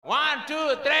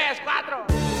tres, cuatro.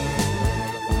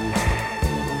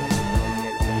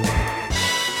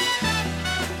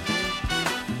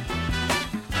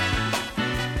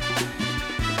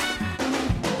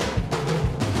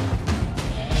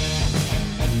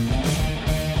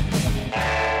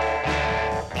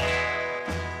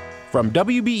 From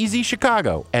WBEZ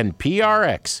Chicago and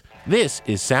PRX, this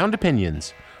is Sound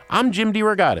Opinions. I'm Jim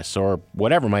DeRogatis, or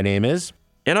whatever my name is.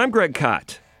 And I'm Greg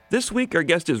Kot. This week, our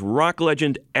guest is rock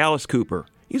legend Alice Cooper.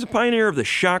 He's a pioneer of the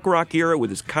shock rock era with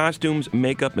his costumes,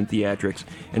 makeup, and theatrics.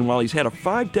 And while he's had a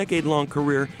 5-decade-long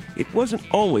career, it wasn't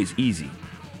always easy.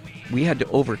 We had to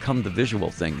overcome the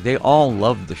visual thing. They all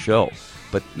loved the show.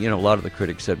 But, a lot of the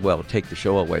critics said, well, take the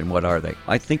show away, and what are they?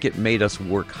 I think it made us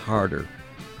work harder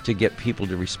to get people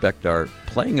to respect our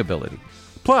playing ability.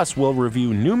 Plus, we'll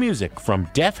review new music from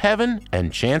Deafheaven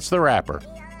and Chance the Rapper.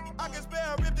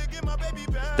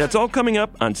 That's all coming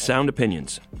up on Sound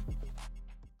Opinions.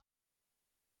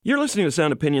 You're listening to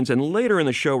Sound Opinions, and later in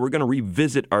the show, we're going to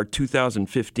revisit our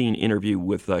 2015 interview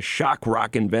with shock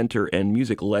rock inventor and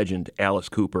music legend Alice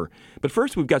Cooper. But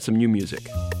first, we've got some new music.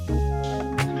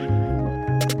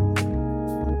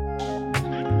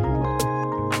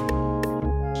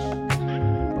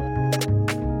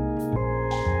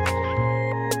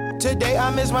 Today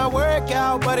I missed my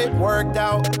workout, but it worked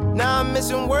out. Now I'm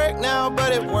missing work now,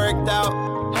 but it worked out.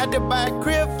 Had to buy a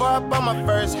crib for I bought my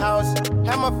first house.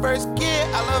 Had my first kid,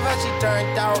 I love how she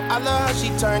turned out. I love how she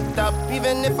turned up,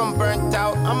 even if I'm burnt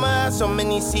out. I'ma have so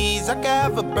many seeds, I could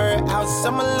have a birdhouse.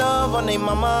 I'ma love on they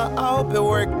mama, I hope it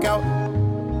work out.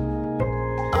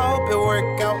 I hope it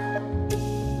work out.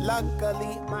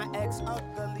 Luckily, my ex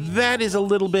ugly. That is a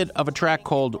little bit of a track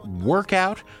called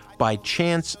Workout by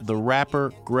Chance the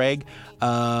Rapper. Greg,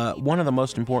 one of the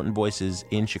most important voices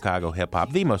in Chicago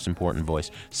hip-hop, the most important voice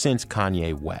since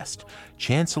Kanye West.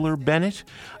 Chancellor Bennett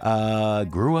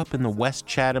grew up in the West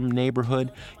Chatham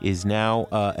neighborhood, is now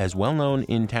as well known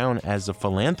in town as a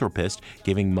philanthropist,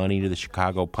 giving money to the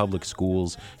Chicago public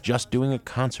schools, just doing a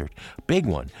concert, big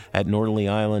one, at Norderly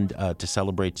Island to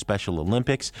celebrate Special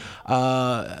Olympics.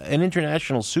 An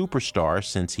international superstar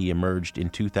since he emerged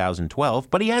in 2012,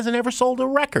 but he hasn't ever sold a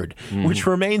record, which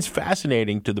remains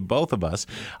fascinating to the both of us.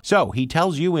 So he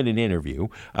tells you in an interview,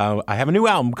 I have a new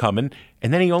album coming,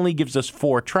 and then he only gives us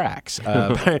 4 tracks.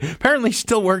 Apparently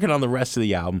still working on the rest of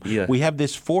the album. Yeah. We have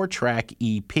this 4-track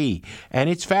EP, and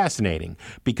it's fascinating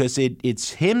because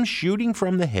it's him shooting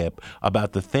from the hip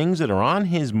about the things that are on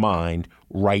his mind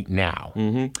right now.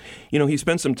 Mm-hmm. He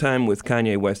spent some time with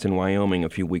Kanye West in Wyoming a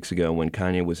few weeks ago when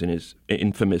Kanye was in his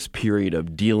infamous period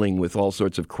of dealing with all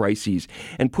sorts of crises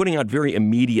and putting out very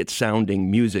immediate-sounding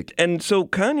music. And so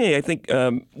Kanye, I think,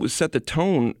 was set the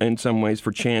tone in some ways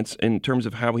for Chance in terms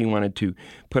of how he wanted to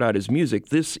put out his music.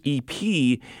 This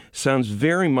EP sounds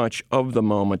very much of the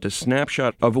moment, a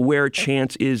snapshot of where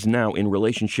Chance is now in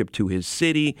relationship to his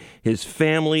city, his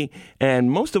family, and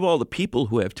most of all, the people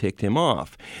who have ticked him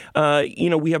off.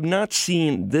 We have not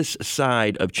seen this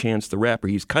side of Chance the Rapper.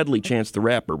 He's cuddly Chance the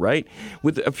Rapper, right?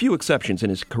 With a few exceptions in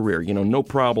his career. No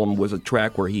Problem was a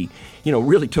track where he,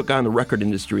 really took on the record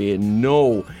industry in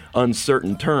no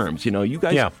uncertain terms. You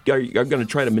guys are going to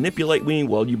try to manipulate me.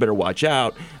 Well, you better watch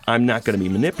out. I'm not going to be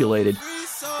manipulated.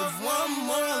 If one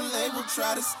more label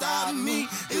try to stop me,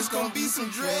 it's gonna be some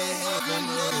Deafheaven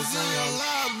niggas in your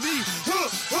lobby.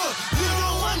 You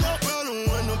don't want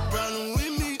no problem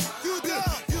with me. You don't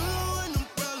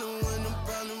want no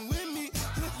problem with me.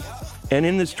 And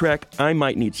in this track, I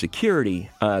Might Need Security,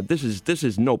 this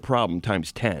is No Problem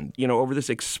times 10. Over this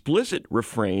explicit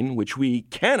refrain, which we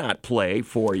cannot play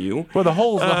for you. Well, the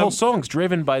whole song's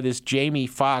driven by this Jamie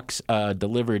Foxx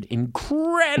delivered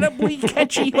incredibly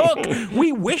catchy hook.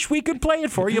 We wish we could play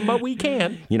it for you, but we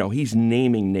can't. He's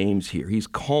naming names here. He's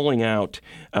calling out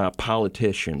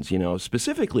politicians,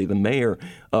 specifically the mayor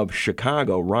of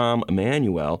Chicago, Rahm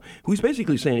Emanuel, who's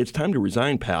basically saying it's time to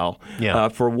resign, pal,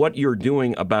 for what you're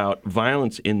doing about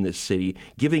violence in this city,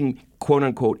 giving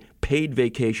quote-unquote paid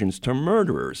vacations to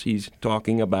murderers. He's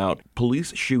talking about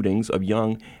police shootings of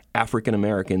young African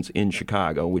Americans in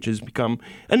Chicago, which has become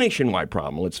a nationwide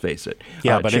problem, let's face it.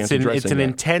 Yeah, but it's an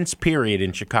intense period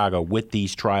in Chicago with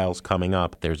these trials coming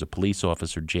up. There's a police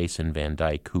officer, Jason Van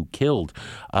Dyke, who killed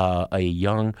a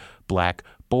young black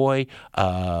boy,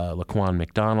 Laquan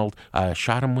McDonald,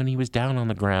 shot him when he was down on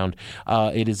the ground.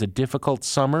 It is a difficult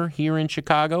summer here in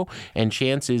Chicago, and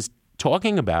Chance is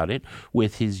talking about it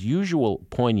with his usual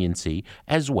poignancy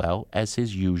as well as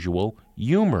his usual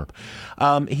humor.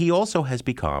 He also has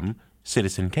become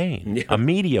Citizen Kane, a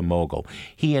media mogul.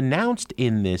 He announced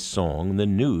in this song the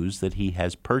news that he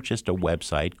has purchased a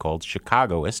website called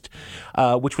Chicagoist,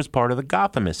 which was part of the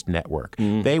Gothamist network.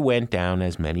 They went down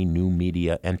as many new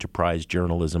media enterprise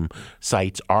journalism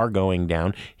sites are going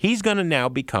down. He's going to now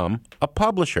become a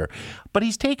publisher. But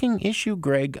he's taking issue,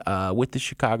 Greg, with the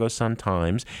Chicago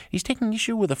Sun-Times. He's taking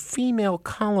issue with a female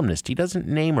columnist. He doesn't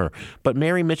name her, but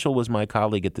Mary Mitchell was my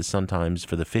colleague at the Sun-Times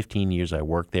for the 15 years I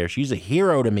worked there. She's a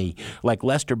hero to me, like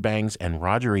Lester Bangs and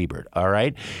Roger Ebert, all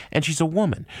right? And she's a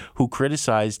woman who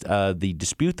criticized the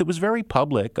dispute that was very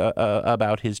public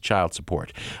about his child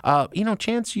support.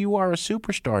 Chance, you are a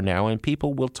superstar now, and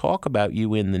people will talk about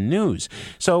you in the news.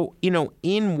 So,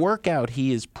 in Workout,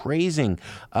 he is praising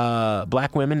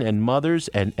black women and mothers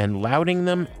and lauding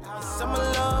them. Some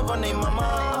love on their mama,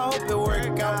 I hope it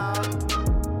work out.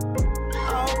 I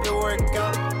hope it work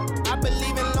out. I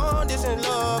believe in long distance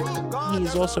love. He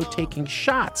is also taking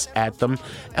shots at them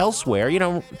elsewhere.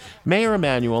 Mayor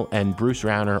Emanuel and Bruce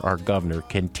Rauner, our governor,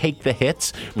 can take the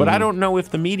hits, but I don't know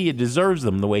if the media deserves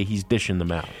them the way he's dishing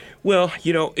them out. Well,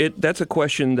 that's a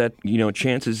question that,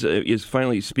 Chance is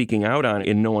finally speaking out on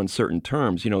in no uncertain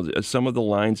terms. Some of the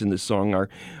lines in this song are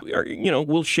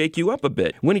will shake you up a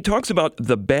bit. When he talks about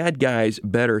the bad guys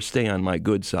better stay on my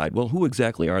good side, well, who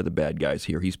exactly are the bad guys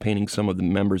here? He's painting some of the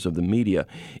members of the media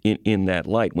in that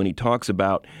light. When he talks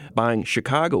about buying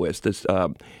Chicagoist, this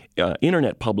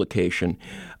internet publication,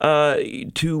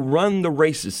 to run the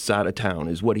racists out of town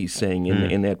is what he's saying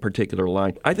in that particular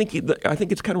line. I think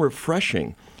it's kind of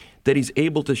refreshing that he's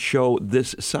able to show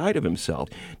this side of himself.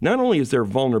 Not only is there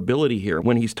vulnerability here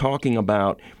when he's talking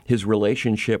about his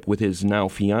relationship with his now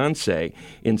fiancée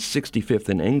in 65th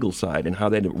and Ingleside and how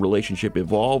that relationship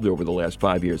evolved over the last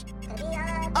 5 years.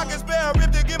 I can spare a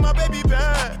rib to get my baby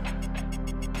back.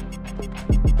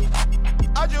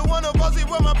 I just wanna bossy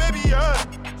where my baby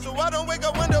at. So I don't wake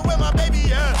up wonder where my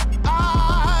baby at.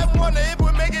 I wonder if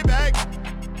we make it back.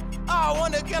 I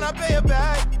wonder can I pay it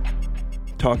back.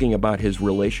 Talking about his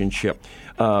relationship,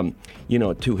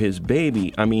 to his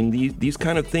baby. I mean, these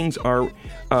kind of things are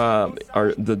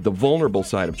the vulnerable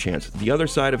side of Chance. The other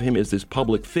side of him is this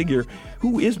public figure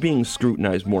who is being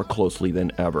scrutinized more closely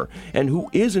than ever, and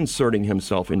who is inserting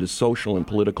himself into social and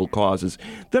political causes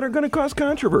that are going to cause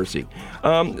controversy.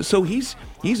 So he's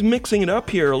mixing it up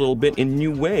here a little bit in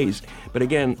new ways. But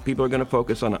again, people are going to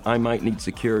focus on I might need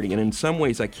security. And in some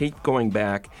ways, I keep going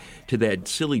back to that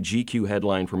silly GQ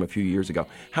headline from a few years ago,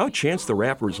 how Chance the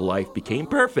Rapper's life became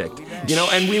perfect.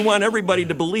 And we want everybody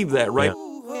to believe that, right?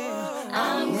 Yeah.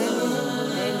 I'm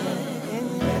good,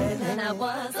 and I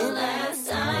was the last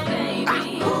time,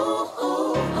 baby.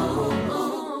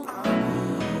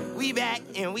 We back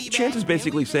and we back. Chance is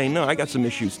basically saying, no, I got some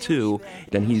issues too,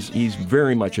 and he's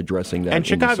very much addressing that. And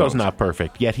Chicago's not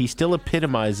perfect, yet he still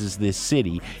epitomizes this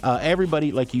city.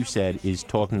 Everybody, like you said, is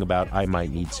talking about I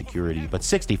might need security, but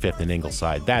 65th and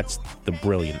Ingleside, that's the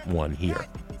brilliant one here.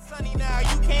 Sunny now,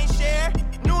 you can't share.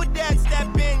 New dad step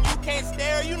in, you can't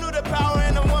stare. You knew the power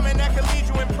in a woman that could lead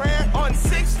you in prayer. On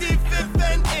 65th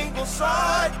and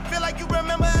Ingleside, feel like you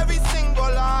remember every single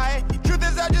lie. Truth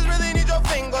is, I just really need your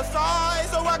finger side,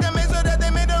 so I can make sure that they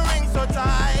made the ring so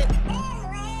tight.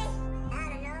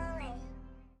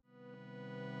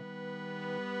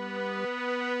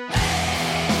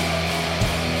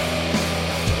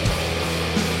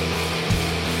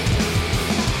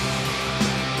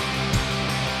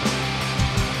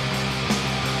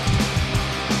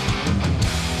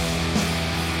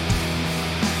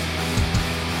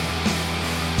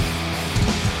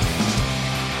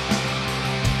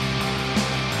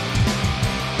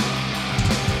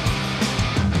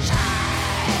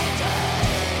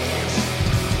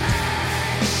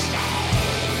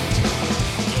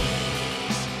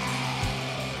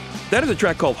 That is a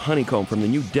track called Honeycomb from the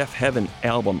new Deafheaven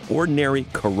album, Ordinary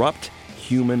Corrupt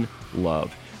Human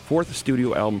Love. Fourth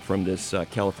studio album from this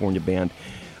California band.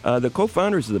 The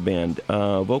co-founders of the band,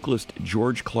 vocalist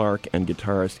George Clark and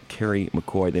guitarist Kerry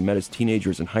McCoy, they met as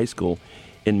teenagers in high school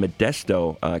in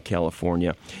Modesto,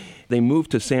 California. They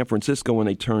moved to San Francisco when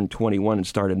they turned 21 and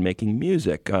started making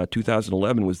music.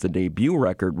 2011 was the debut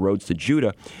record, Roads to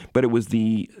Judah, but it was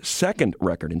the second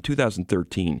record in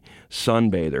 2013,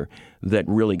 Sunbather, that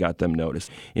really got them noticed,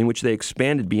 in which they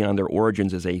expanded beyond their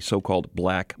origins as a so-called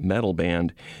black metal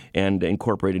band and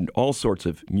incorporated all sorts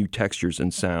of new textures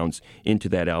and sounds into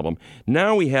that album.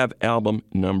 Now we have album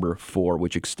number 4,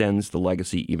 which extends the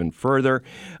legacy even further.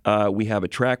 We have a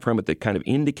track from it that kind of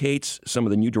indicates some of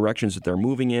the new directions that they're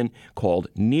moving in, called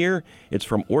Near. It's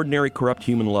from Ordinary Corrupt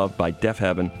Human Love by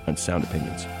Deafheaven on Sound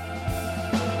Opinions.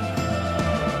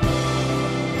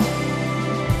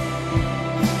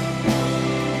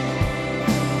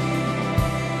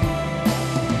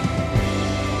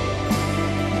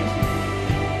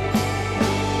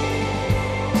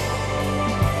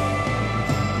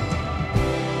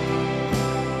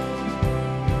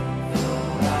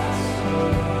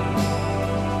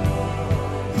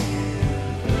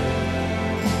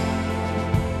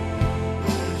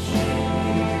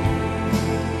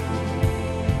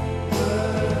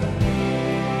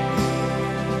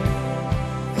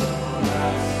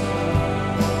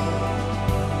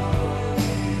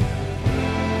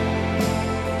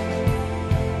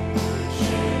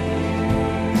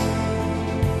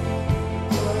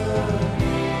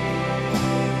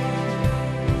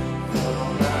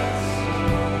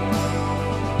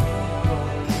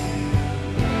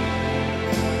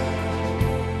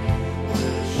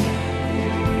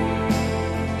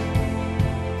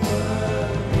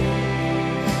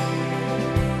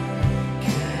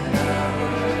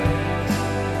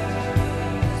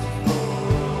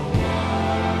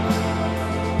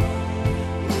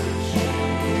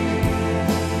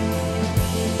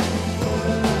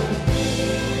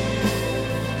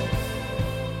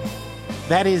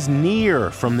 That is Near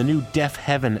from the new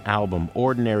Deafheaven album,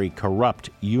 Ordinary Corrupt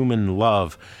Human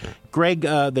Love. Greg,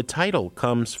 the title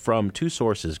comes from two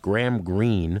sources, Graham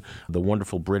Greene, the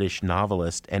wonderful British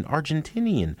novelist, and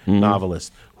Argentinian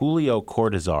novelist, Julio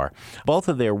Cortázar. Both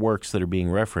of their works that are being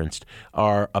referenced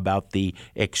are about the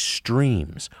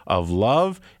extremes of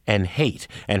love and hate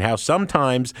and how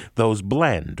sometimes those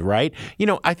blend, right? You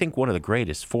know, I think one of the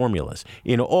greatest formulas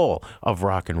in all of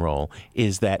rock and roll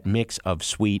is that mix of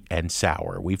sweet and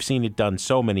sour. We've seen it done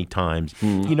so many times,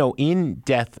 you know, in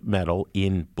death metal,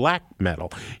 in black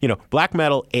metal. You know, black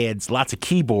metal adds lots of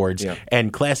keyboards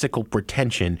and classical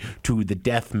pretension to the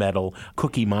death metal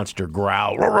Cookie Monster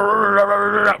growl,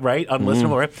 right?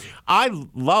 Unlistenable, right? I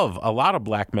love a lot of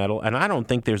black metal, and I don't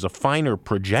think there's a finer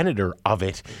progenitor of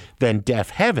it than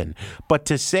Deafheaven. But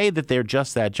to say that they're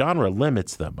just that genre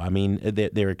limits them. I mean,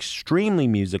 they're extremely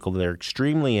musical. They're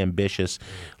extremely ambitious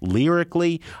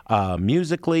lyrically,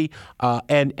 musically,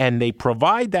 and they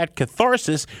provide that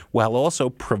catharsis while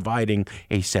also providing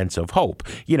a sense of hope.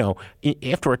 You know,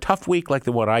 after a tough week like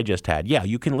the one I just had, yeah,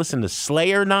 you can listen to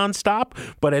Slayer nonstop,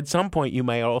 but at some point you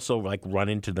may also like run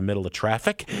into the middle of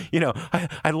traffic. You know,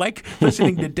 I like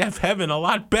listening to Deafheaven a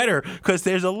lot better because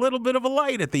there's a little bit of a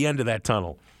light at the end of that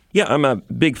tunnel. Yeah, I'm a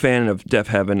big fan of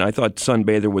Deafheaven. I thought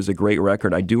Sunbather was a great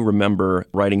record. I do remember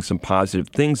writing some positive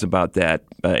things about that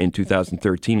in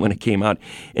 2013 when it came out,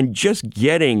 and just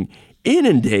getting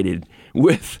inundated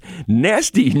with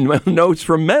nasty notes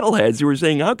from metalheads who were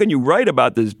saying, how can you write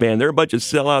about this band? They're a bunch of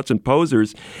sellouts and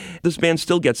posers. This band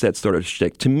still gets that sort of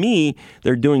shtick. To me,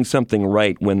 they're doing something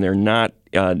right when they're not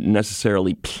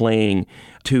necessarily playing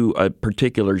to a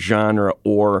particular genre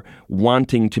or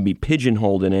wanting to be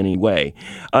pigeonholed in any way.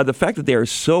 The fact that they are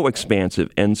so expansive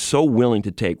and so willing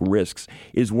to take risks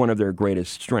is one of their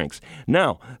greatest strengths.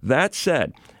 Now, that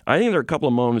said, I think there are a couple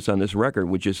of moments on this record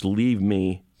which just leave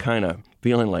me kind of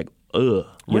feeling like, ugh.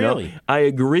 Really? I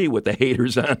agree with the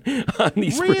haters on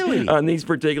these Really? on these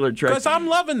particular tracks. Because I'm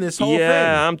loving this whole thing.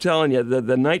 Yeah, I'm telling you,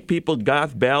 the Night People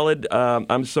goth ballad,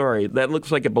 I'm sorry, that looks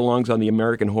like it belongs on the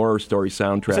American Horror Story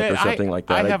soundtrack or something like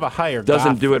that. I have a higher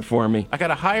Doesn't goth. do it for me. I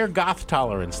got a higher goth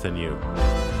tolerance than you.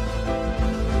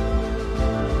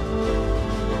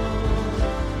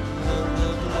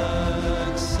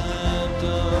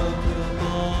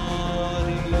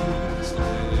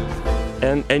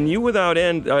 And You Without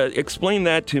End, explain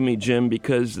that to me, Jim,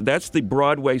 because that's the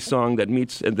Broadway song that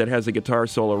has a guitar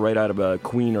solo right out of a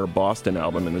Queen or Boston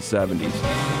album in the 70s.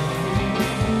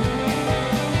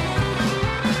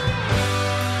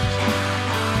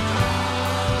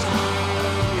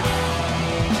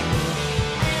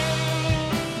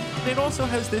 It also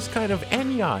has this kind of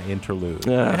Enya interlude.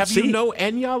 See? You know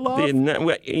Enya, love?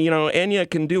 Enya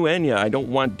can do Enya. I don't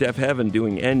want Deafheaven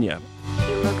doing Enya.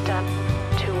 He looked up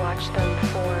to watch them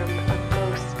form a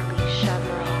ghostly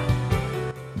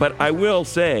chevron. But I will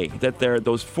say that there are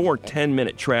those 4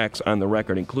 10-minute tracks on the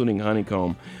record, including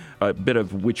Honeycomb, a bit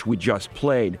of which we just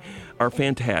played, are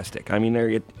fantastic. I mean, they're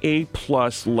at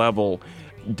A-plus level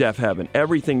Deafheaven.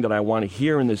 Everything that I want to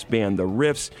hear in this band, the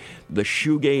riffs, the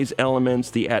shoegaze elements,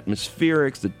 the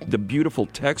atmospherics, the beautiful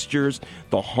textures,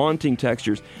 the haunting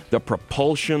textures, the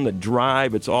propulsion, the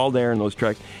drive, it's all there in those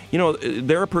tracks. You know,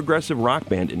 they're a progressive rock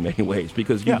band in many ways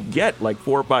because you get like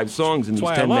 4 or 5 songs in these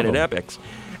 10-minute epics.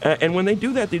 And when they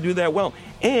do that well.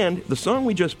 And the song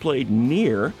we just played,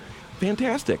 Near,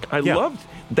 fantastic. I loved.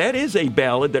 That is a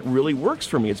ballad that really works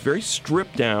for me. It's very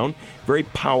stripped down, very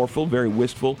powerful, very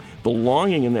wistful. The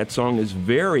longing in that song is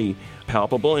very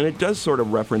palpable, and it does sort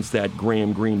of reference that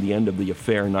Graham Greene, The End of the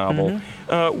Affair novel,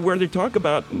 where they talk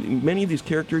about many of these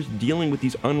characters dealing with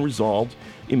these unresolved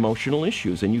emotional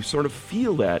issues, and you sort of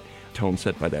feel that tone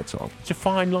set by that song. It's a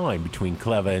fine line between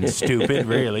clever and stupid,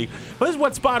 really. But this is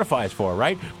what Spotify is for,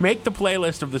 right? Make the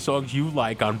playlist of the songs you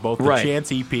like on both the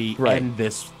Chance EP and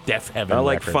this Deafheaven I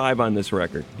like record. 5 on this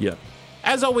record, yeah.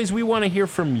 As always, we want to hear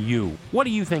from you. What do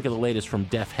you think of the latest from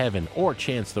Deafheaven or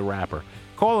Chance the Rapper?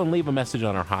 Call and leave a message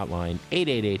on our hotline,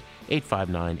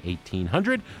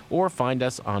 888-859-1800, or find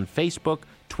us on Facebook,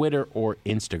 Twitter, or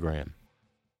Instagram.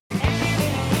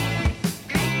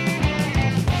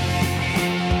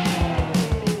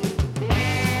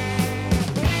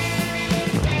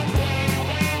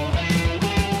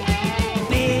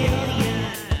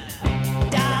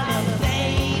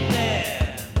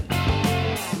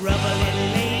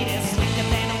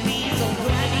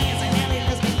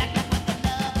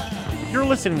 You're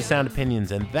listening to Sound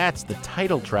Opinions, and that's the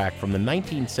title track from the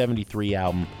 1973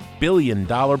 album Billion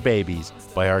Dollar Babies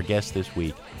by our guest this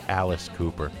week, Alice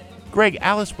Cooper. Greg,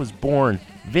 Alice was born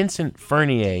Vincent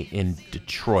Fernier in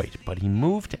Detroit, but he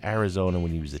moved to Arizona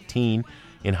when he was a teen,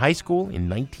 In high school, in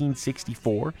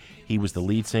 1964, he was the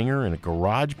lead singer in a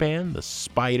garage band, the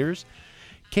Spiders.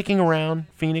 Kicking around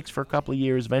Phoenix for a couple of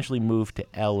years, eventually moved to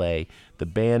L.A. The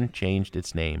band changed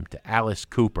its name to Alice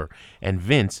Cooper, and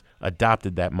Vince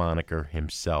adopted that moniker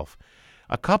himself.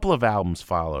 A couple of albums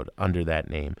followed under that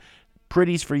name.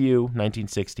 Pretty's for You,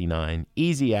 1969,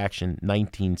 Easy Action,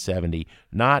 1970,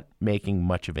 not making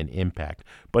much of an impact.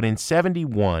 But in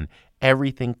 71,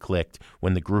 everything clicked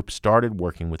when the group started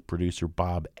working with producer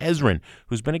Bob Ezrin,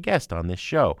 who's been a guest on this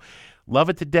show. Love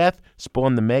It to Death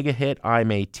spawned the mega hit I'm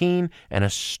 18, and a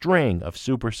string of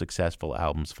super successful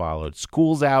albums followed.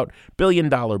 School's Out, Billion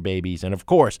Dollar Babies, and of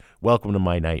course, Welcome to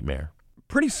My Nightmare.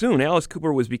 Pretty soon, Alice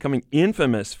Cooper was becoming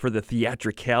infamous for the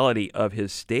theatricality of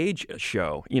his stage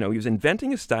show. He was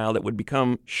inventing a style that would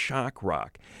become shock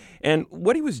rock. And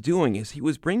what he was doing is he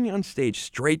was bringing on stage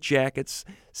straitjackets,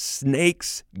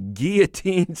 snakes,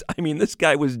 guillotines. I mean, this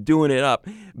guy was doing it up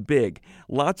big.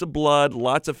 Lots of blood,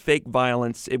 lots of fake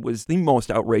violence. It was the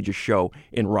most outrageous show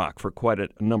in rock for quite a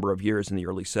number of years in the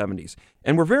early 70s.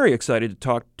 And we're very excited to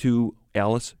talk to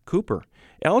Alice Cooper.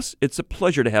 Alice, it's a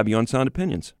pleasure to have you on Sound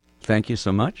Opinions. Thank you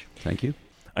so much. Thank you.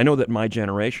 I know that My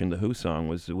Generation, the Who song,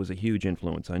 was a huge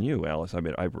influence on you, Alice. I've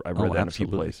read that in a few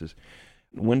places.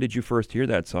 When did you first hear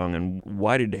that song, and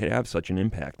why did it have such an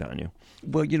impact on you?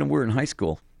 Well, we're in high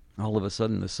school. All of a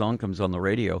sudden, the song comes on the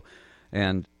radio,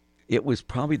 and it was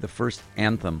probably the first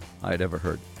anthem I'd ever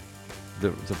heard.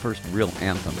 The first real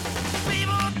anthem.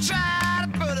 People try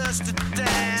to put us to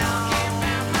down. Talking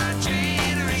about my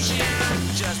generation.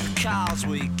 Just because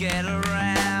we get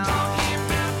around. Talking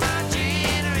about my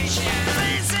generation.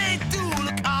 Things they do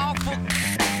look awful.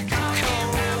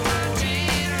 Cold. My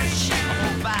generation. I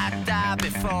hope I die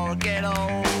before I get old.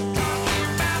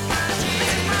 Talking about my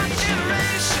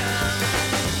generation.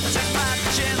 Take my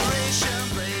generation,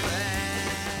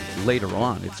 baby. Later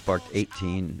on, it sparked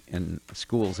 18 and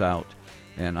School's Out,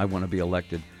 and I Want to Be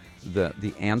Elected,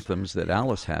 the anthems that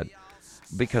Alice had,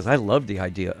 because I loved the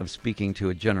idea of speaking to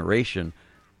a generation,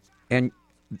 and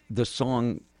the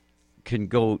song can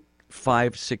go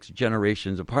 5-6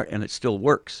 generations apart, and it still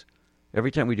works.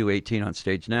 Every time we do 18 on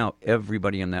stage now,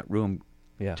 everybody in that room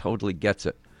totally gets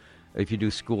it. If you do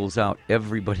School's Out,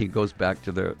 everybody goes back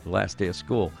to their last day of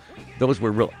school. Those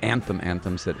were real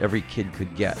anthems that every kid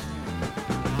could get.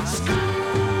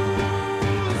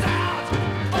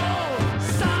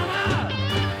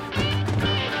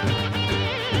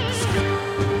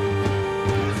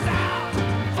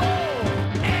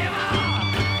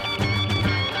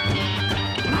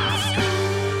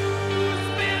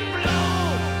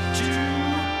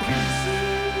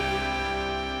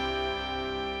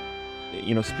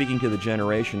 Speaking to the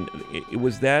generation, it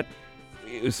was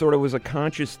a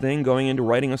conscious thing going into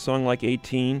writing a song like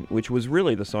 18, which was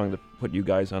really the song that put you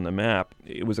guys on the map.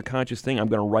 It was a conscious thing. I'm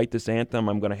going to write this anthem.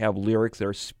 I'm going to have lyrics that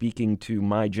are speaking to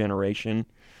my generation.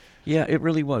 Yeah, it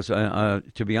really was. To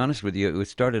be honest with you, it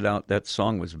started out, that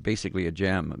song was basically a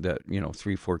jam, that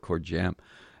 3-4 chord jam.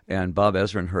 And Bob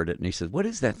Ezrin heard it, and he said, "What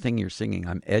is that thing you're singing?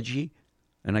 I'm edgy?"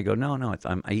 And I go, no,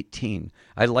 I'm 18.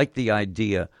 I like the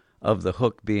idea of the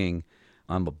hook being,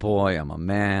 I'm a boy, I'm a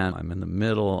man, I'm in the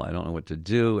middle, I don't know what to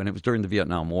do. And it was during the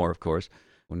Vietnam War, of course.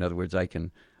 In other words, I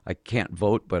can't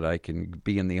vote, but I can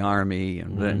be in the army.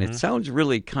 And it sounds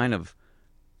really kind of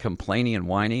complaining and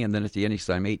whiny. And then at the end, he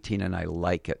said, I'm 18 and I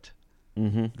like it.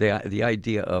 Mm-hmm. The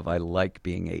idea of I like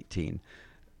being 18.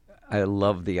 I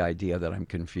love the idea that I'm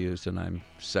confused and I'm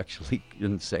sexually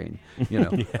insane,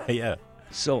 Yeah.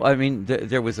 So, I mean,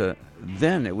 it was a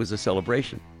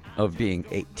celebration of being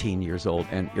 18 years old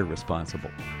and irresponsible.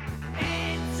 18,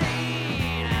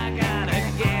 I gotta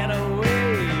get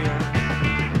away.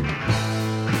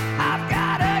 I've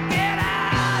gotta get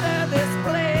out of this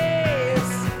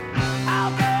place.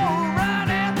 I'll go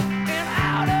running in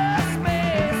outer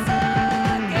space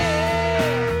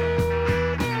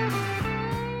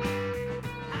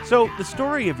again. So the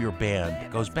story of your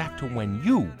band goes back to when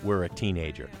you were a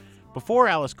teenager. Before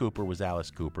Alice Cooper was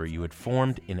Alice Cooper, you had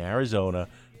formed in Arizona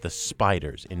the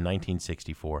Spiders in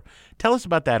 1964. Tell us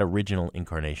about that original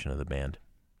incarnation of the band.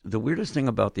 The weirdest thing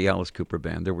about the Alice Cooper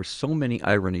band, there were so many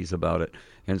ironies about it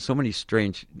and so many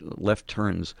strange left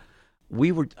turns.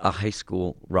 We were a high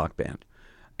school rock band,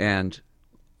 and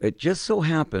it just so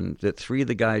happened that 3 of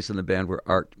the guys in the band were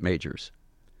art majors.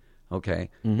 Okay?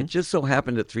 Mm-hmm. It just so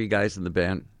happened that 3 guys in the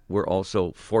band were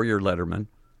also 4-year lettermen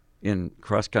in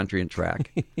cross country and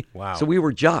track. Wow. So we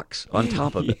were jocks on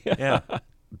top of it. Yeah.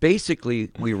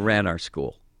 Basically, we ran our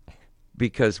school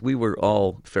because we were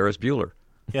all Ferris Bueller.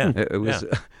 Yeah. It was.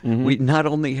 We not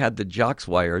only had the jocks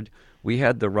wired, we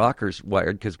had the rockers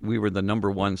wired because we were the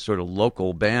number one sort of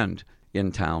local band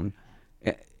in town.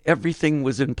 everything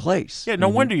was in place. Yeah, no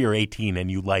wonder you're 18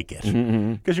 and you like it.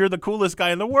 Because you're the coolest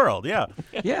guy in the world, yeah.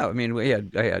 Yeah, I mean,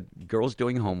 I had girls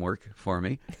doing homework for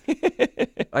me.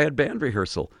 I had band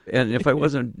rehearsal. And if I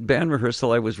wasn't band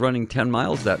rehearsal, I was running 10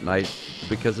 miles that night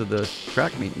because of the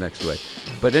track meet next week.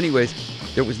 But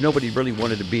anyways, there was nobody really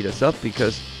wanted to beat us up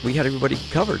because we had everybody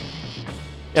covered.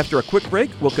 After a quick break,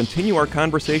 we'll continue our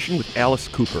conversation with Alice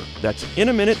Cooper. That's in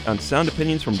a minute on Sound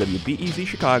Opinions from WBEZ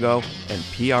Chicago and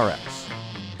PRX.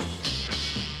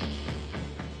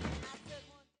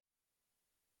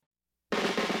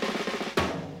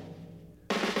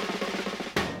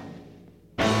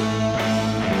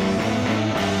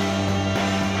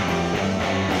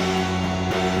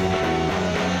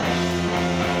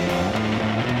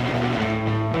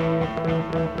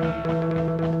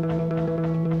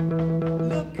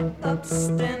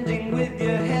 Standing with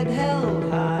your head held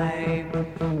high,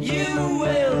 you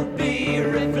will be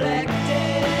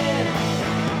reflected.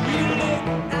 You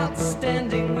look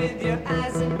outstanding with your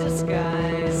eyes in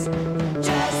disguise,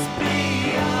 just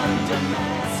beyond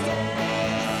Damascus.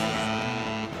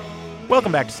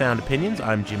 Welcome back to Sound Opinions.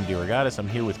 I'm Jim DeRogatis. I'm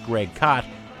here with Greg Kot,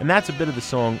 and that's a bit of the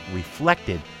song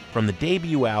Reflected from the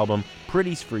debut album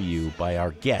Pretty's For You by our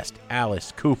guest,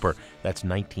 Alice Cooper. That's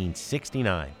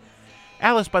 1969.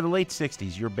 Alice, by the late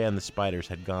 60s, your band, The Spiders,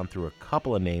 had gone through a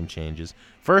couple of name changes.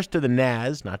 First to the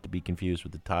Nazz, not to be confused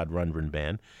with the Todd Rundgren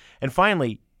Band, and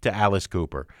finally to Alice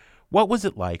Cooper. What was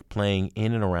it like playing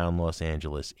in and around Los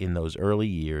Angeles in those early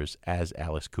years as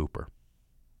Alice Cooper?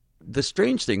 The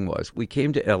strange thing was we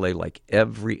came to L.A. like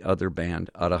every other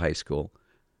band out of high school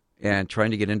and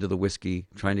trying to get into the whiskey,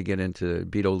 trying to get into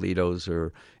Beto Litos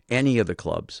or any of the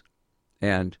clubs.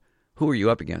 And who are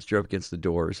you up against? You're up against the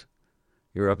Doors.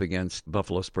 You're up against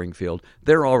Buffalo Springfield.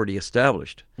 They're already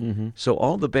established. So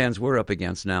all the bands we're up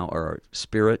against now are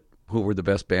Spirit, who were the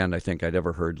best band I think I'd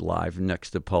ever heard live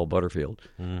next to Paul Butterfield.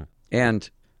 And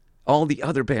all the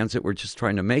other bands that were just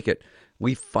trying to make it.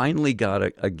 We finally got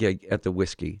a gig at the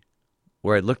Whiskey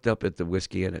where I looked up at the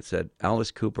Whiskey and it said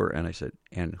Alice Cooper. And I said,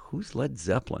 and who's Led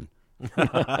Zeppelin?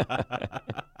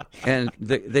 And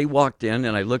they walked in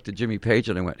and I looked at Jimmy Page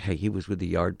and I went, hey, he was with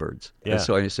the Yardbirds. Yeah. And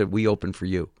so I said, we open for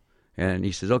you. And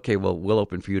he says, okay, well, we'll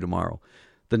open for you tomorrow.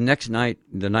 The next night,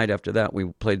 the night after that, we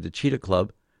played the Cheetah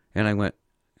Club, and I went,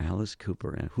 Alice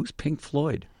Cooper, and who's Pink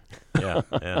Floyd? Yeah.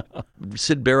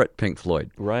 Sid Barrett, Pink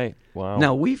Floyd. Right. Wow.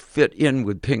 Now, we fit in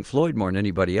with Pink Floyd more than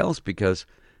anybody else because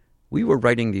we were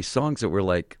writing these songs that were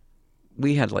like,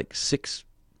 we had like 6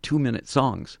 2-minute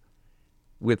songs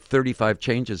with 35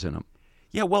 changes in them.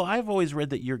 Yeah, well, I've always read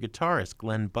that your guitarist,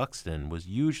 Glenn Buxton, was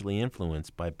usually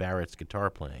influenced by Barrett's guitar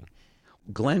playing.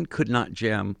 Glenn could not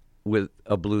jam with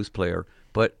a blues player,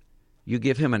 but you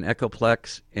give him an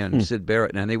Echoplex and Sid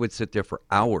Barrett, and they would sit there for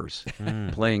hours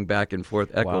playing back and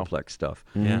forth Echoplex stuff.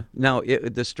 Yeah. Now,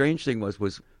 the strange thing was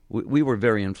we were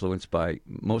very influenced by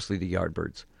mostly the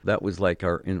Yardbirds. That was like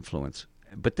our influence.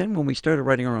 But then when we started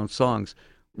writing our own songs,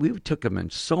 we took them in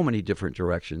so many different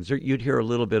directions. You'd hear a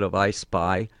little bit of I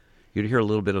Spy. You'd hear a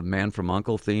little bit of Man from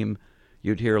U.N.C.L.E. theme.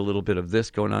 You'd hear a little bit of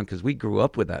this going on because we grew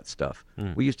up with that stuff.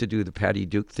 We used to do the Patty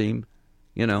Duke theme,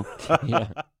 you know. Yeah.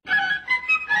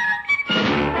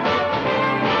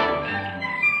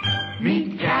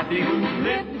 Meet Kathy, who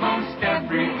lives most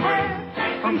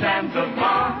everywhere, from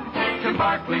Zanzibar to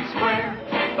Berkeley Square.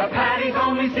 But Patty's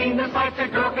only seen the sights a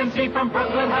girl can see from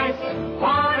Brooklyn Heights.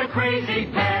 What a crazy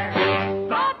pair!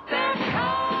 Thought their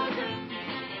cousins.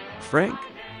 Frank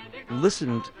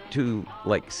listened to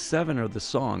like 7 of the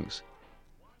songs,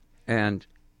 and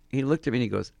he looked at me and he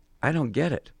goes, I don't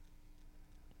get it.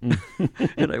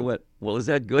 And I went, well, is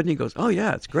that good? And he goes, oh,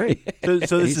 yeah, it's great. So He this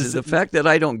says, is the fact that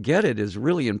I don't get it is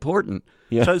really important.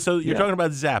 Yeah. So you're Yeah. talking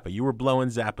about Zappa. You were blowing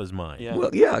Zappa's mind. Yeah. Well,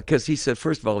 yeah, because he said,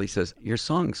 first of all, he says, your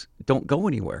songs don't go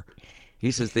anywhere. He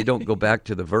says they don't go back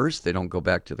to the verse. They don't go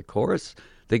back to the chorus.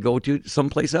 They go to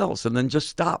someplace else and then just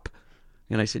stop.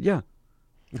 And I said, yeah.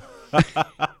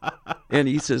 And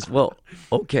he says, well,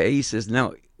 okay. He says,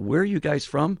 now, where are you guys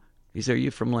from? He said, are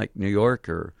you from like New York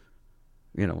or,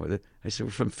 you know, I said,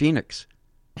 we're from Phoenix.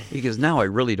 He goes, now I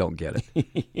really don't get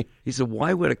it. He said,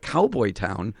 why would a cowboy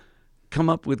town come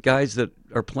up with guys that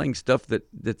are playing stuff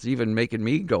that's even making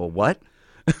me go, what?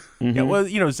 Yeah, well,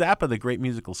 you know, Zappa, the great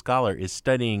musical scholar, is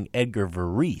studying Edgar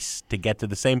Varese to get to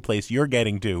the same place you're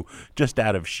getting to, just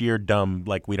out of sheer dumb,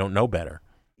 like we don't know better.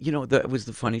 You know, that was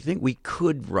the funny thing. We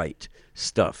could write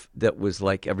stuff that was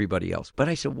like everybody else. But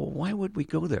I said, well, why would we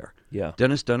go there? Yeah.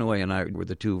 Dennis Dunaway and I were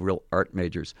the two real art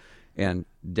majors. And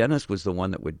Dennis was the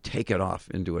one that would take it off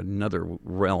into another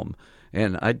realm.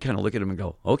 And I'd kind of look at him and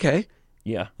go, okay,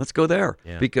 Yeah. let's go there.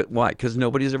 Yeah. Because why? Because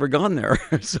nobody's ever gone there.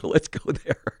 So let's go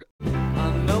there.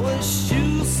 I know a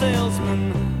shoe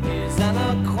salesman, he's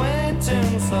an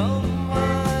acquaintance of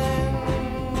mine.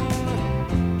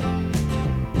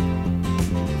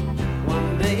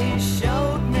 One day he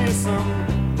showed me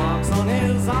some marks on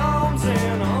his arms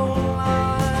in a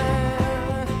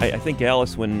line. I think,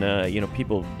 Alice, when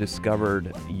people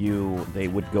discovered you, they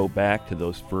would go back to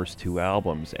those first two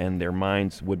albums, and their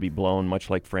minds would be blown,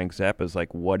 much like Frank Zappa's.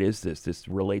 Like, what is this? This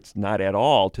relates not at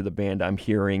all to the band I'm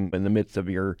hearing in the midst of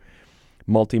your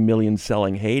multi-million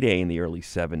selling heyday in the early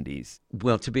 70s.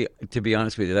 Well, to be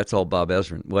honest with you, that's all Bob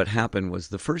Ezrin. What happened was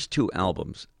the first two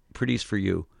albums, Pretty's for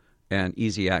You and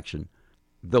Easy Action,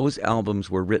 those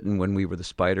albums were written when we were the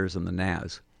Spiders and the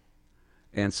Nas.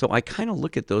 And so I kind of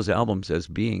look at those albums as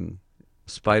being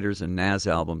Spiders and Nas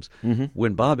albums. Mm-hmm.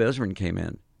 When Bob Ezrin came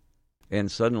in,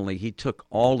 and suddenly he took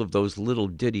all of those little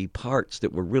ditty parts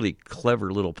that were really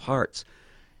clever little parts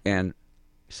and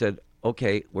said,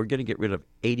 okay, we're going to get rid of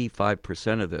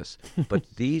 85% of this, but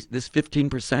this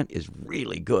 15% is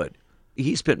really good.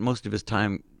 He spent most of his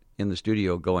time in the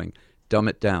studio going, dumb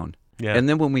it down. Yeah. And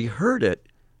then when we heard it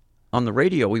on the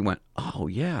radio, we went, oh,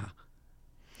 yeah.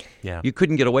 Yeah. You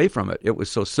couldn't get away from it. It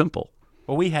was so simple.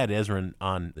 Well, we had Ezrin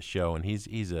on the show, and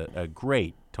he's a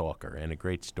great talker and a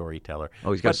great storyteller.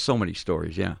 Oh, he's got so many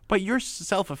stories, yeah. But you're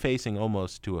self-effacing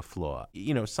almost to a flaw.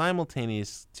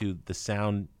 Simultaneous to the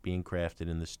sound being crafted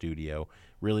in the studio,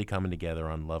 really coming together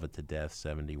on Love It to Death,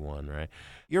 71, right?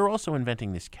 You're also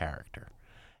inventing this character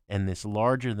and this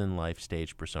larger-than-life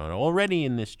stage persona. Already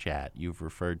in this chat, you've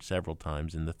referred several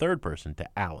times in the third person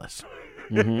to Alice.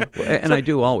 Mm-hmm. And I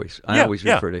do always. I always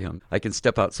refer to him. I can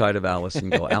step outside of Alice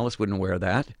and go, Alice wouldn't wear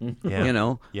that,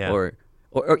 Yeah.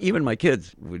 Or even my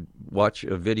kids would watch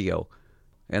a video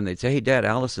and they'd say, hey, Dad,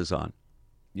 Alice is on.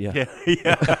 Yeah.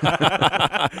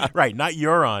 Right, not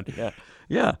you're on.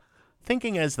 Yeah.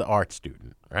 Thinking as the art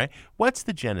student, right? What's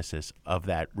the genesis of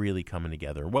that really coming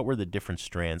together? What were the different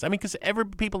strands? I mean, because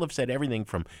people have said everything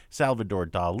from Salvador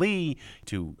Dali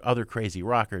to other crazy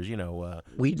rockers,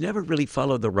 We never really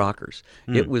followed the rockers.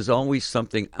 It was always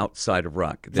something outside of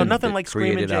rock. So nothing like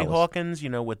Screamin' Jay Hawkins,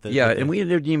 with the... Yeah, and we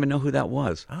didn't even know who that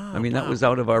was. That was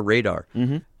out of our radar.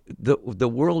 Mm-hmm. The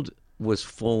world was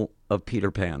full of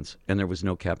Peter Pans, and there was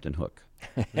no Captain Hook.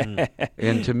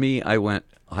 And to me, I went,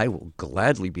 I will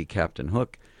gladly be Captain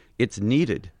Hook. It's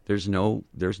needed. There's no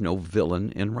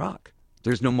villain in rock.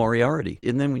 There's no Moriarty.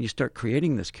 And then when you start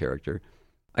creating this character,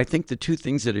 I think the two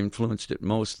things that influenced it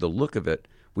most, the look of it,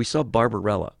 we saw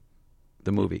Barbarella,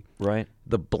 the movie. Right.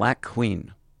 The Black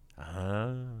Queen.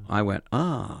 I went,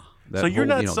 So you're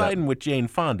not siding with Jane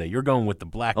Fonda. You're going with the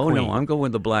Black Queen. Oh, no, I'm going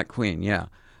with the Black Queen, yeah.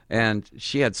 And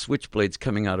she had switchblades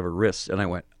coming out of her wrists, and I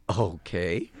went,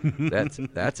 okay,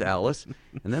 that's Alice.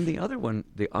 And then the other one,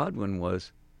 the odd one,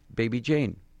 was Baby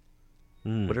Jane.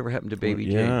 Whatever happened to Baby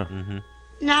Jane? Mm-hmm.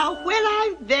 Now, when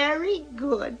I'm very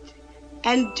good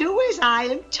and do as I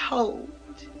am told,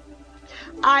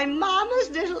 I'm Mama's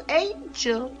little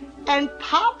angel, and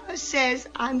Papa says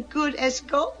I'm good as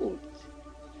gold.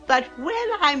 But when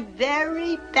I'm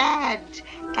very bad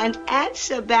and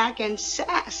answer back and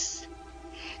sass,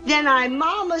 then I'm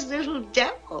Mama's little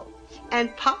devil,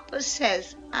 and Papa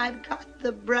says I've got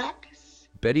the brass.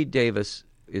 Betty Davis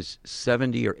is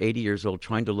 70 or 80 years old,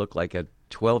 trying to look like a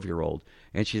 12-year-old,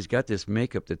 and she's got this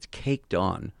makeup that's caked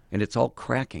on, and it's all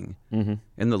cracking, and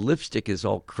the lipstick is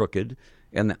all crooked,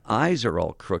 and the eyes are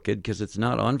all crooked because it's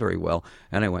not on very well.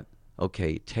 And I went,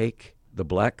 okay, take the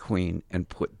Black Queen and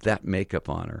put that makeup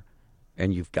on her,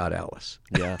 and you've got Alice.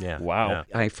 Yeah. Wow.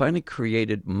 I finally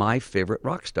created my favorite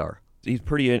rock star. He's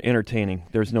pretty entertaining.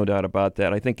 There's no doubt about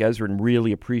that. I think Ezrin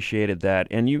really appreciated that.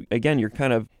 And you're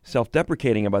kind of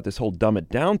self-deprecating about this whole dumb it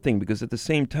down thing, because at the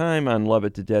same time on Love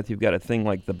It to Death, you've got a thing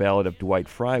like The Ballad of Dwight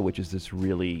Fry, which is this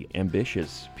really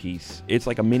ambitious piece. It's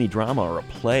like a mini drama or a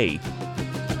play.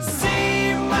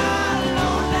 See my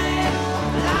lonely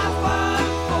life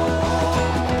unfold.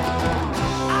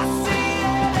 I see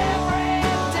it every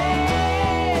day.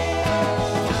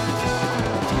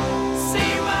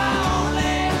 See my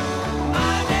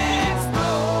next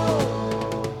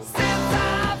since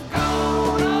I've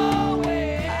gone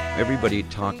away. Everybody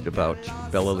talked about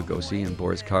Bela Lugosi and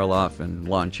Boris Karloff and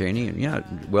Lon Chaney, and yeah,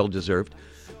 well-deserved.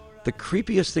 The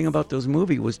creepiest thing about those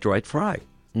movies was Dwight Fry.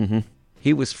 Mm-hmm.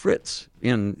 He was Fritz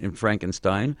in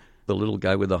Frankenstein, the little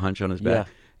guy with the hunch on his back,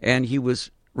 and he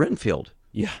was Renfield.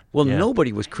 Yeah. Well,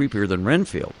 nobody was creepier than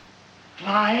Renfield.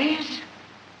 Flies?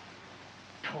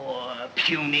 Poor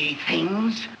puny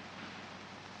things.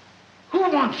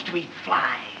 Who wants to eat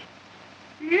fly?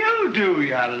 You do,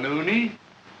 ya loony.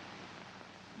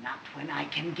 Not when I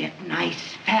can get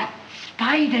nice fat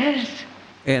spiders.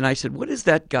 And I said, what is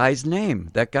that guy's name?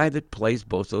 That guy that plays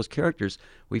both those characters.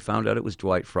 We found out it was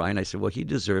Dwight Fry, and I said, well, he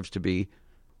deserves to be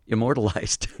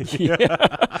immortalized.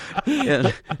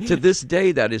 And to this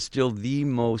day, that is still the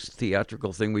most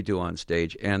theatrical thing we do on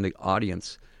stage, and the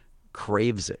audience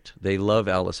craves it. They love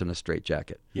Alice in a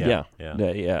Straitjacket. Yeah.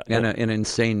 And an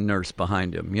insane nurse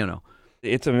behind him, you know.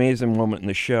 It's an amazing moment in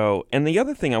the show. And the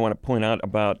other thing I want to point out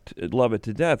about Love It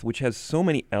to Death, which has so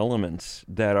many elements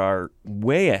that are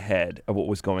way ahead of what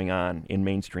was going on in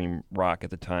mainstream rock at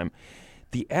the time,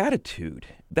 the attitude,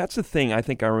 that's the thing I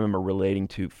think I remember relating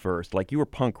to first. Like, you were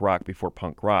punk rock before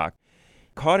punk rock.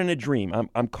 Caught in a dream.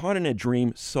 I'm caught in a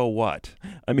dream, so what?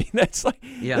 I mean, that's like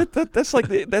that's like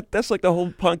the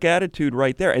whole punk attitude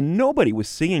right there. And nobody was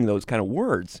singing those kind of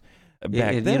words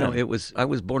back then. You know, I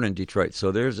was born in Detroit,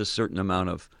 so there's a certain amount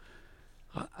of,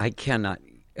 I cannot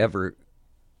ever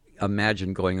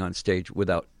imagine going on stage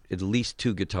without at least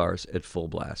two guitars at full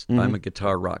blast. Mm-hmm. I'm a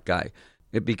guitar rock guy.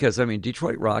 Because, I mean,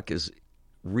 Detroit rock is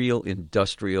real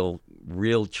industrial,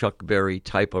 real Chuck Berry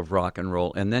type of rock and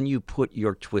roll, and then you put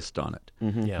your twist on it.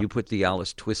 Mm-hmm. You put the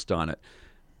Alice twist on it.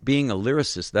 Being a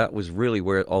lyricist, that was really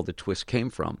where all the twist came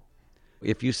from.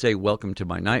 If you say, welcome to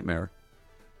my nightmare,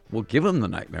 well, give them the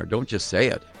nightmare. Don't just say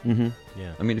it. Mm-hmm.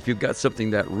 Yeah. I mean, if you've got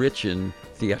something that rich in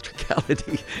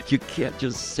theatricality, you can't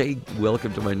just say,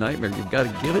 welcome to my nightmare. You've got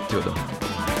to give it to them.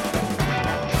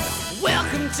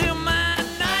 Welcome to my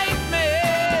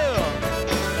nightmare.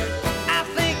 I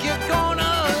think you're gonna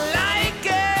like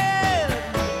it.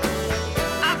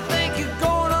 I think you're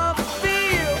gonna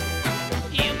feel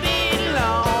you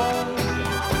belong.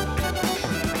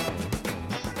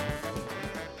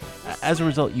 As a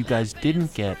result, you guys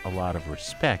didn't get a lot of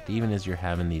respect, even as you're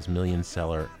having these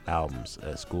million-seller albums.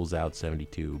 School's Out,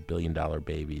 72, Billion Dollar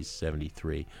Babies,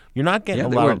 73. You're not getting a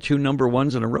they lot were of... two number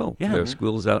ones in a row. Yeah.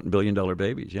 School's Out and Billion Dollar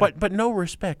Babies. Yeah. But no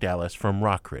respect, Alice, from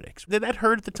rock critics. Did that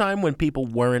hurt at the time when people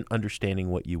weren't understanding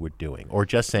what you were doing? Or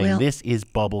just saying, this is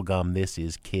bubblegum, this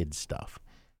is kid stuff?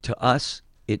 To us,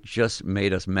 it just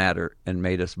made us madder and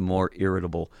made us more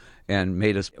irritable and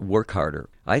made us work harder.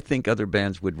 I think other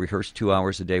bands would rehearse 2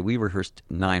 hours a day. We rehearsed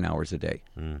 9 hours a day.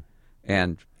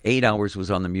 And 8 hours was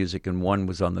on the music and 1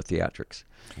 was on the theatrics.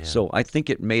 Yeah. So I think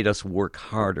it made us work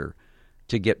harder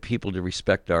to get people to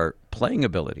respect our playing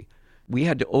ability. We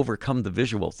had to overcome the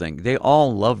visual thing. They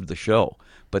all loved the show,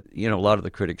 but you know, a lot of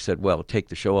the critics said, well, take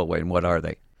the show away, and what are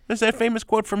they? There's that famous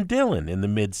quote from Dylan in the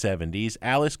mid-'70s,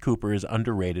 Alice Cooper is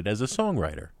underrated as a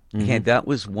songwriter. Mm-hmm. And that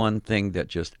was one thing that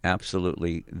just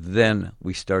absolutely, then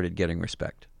we started getting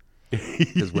respect.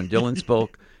 Because when Dylan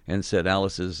spoke and said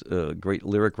Alice is a great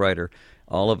lyric writer,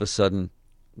 all of a sudden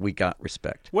we got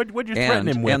respect. What'd you threaten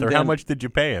him with, or how much did you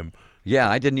pay him? Yeah,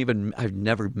 I've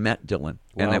never met Dylan.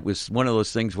 Wow. And it was one of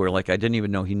those things where, like, I didn't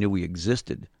even know he knew we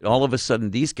existed. All of a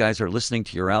sudden, these guys are listening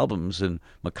to your albums, and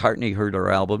McCartney heard our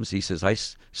albums. He says, I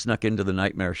snuck into the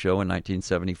Nightmare Show in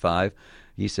 1975.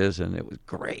 He says, and it was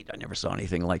great. I never saw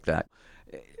anything like that.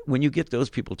 When you get those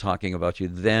people talking about you,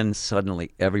 then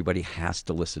suddenly everybody has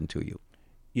to listen to you.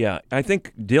 Yeah, I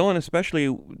think Dylan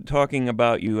especially talking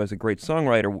about you as a great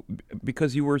songwriter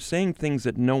because you were saying things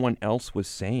that no one else was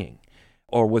saying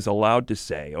or was allowed to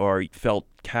say or felt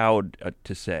cowed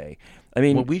to say. I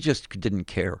mean, well, we just didn't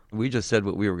care. We just said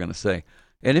what we were going to say.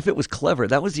 And if it was clever,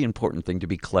 that was the important thing, to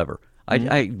be clever.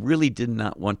 Mm-hmm. I really did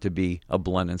not want to be a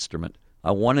blunt instrument.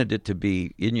 I wanted it to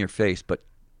be in your face, but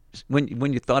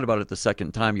when you thought about it the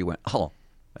second time, you went, oh,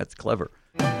 that's clever.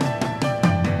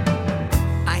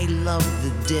 I love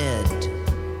the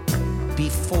dead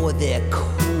before they're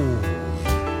cool.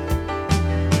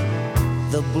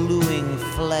 The bluing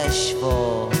flesh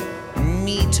for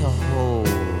me to hold.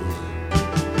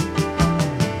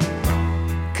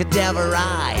 Cadaver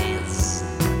eyes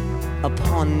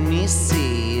upon me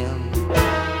see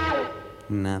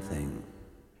nothing.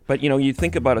 But, you know, you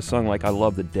think about a song like I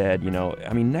Love the Dead, you know,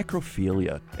 I mean,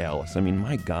 necrophilia, Alice. I mean,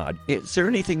 my God. Is there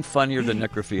anything funnier than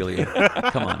necrophilia?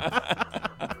 Come on.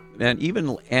 And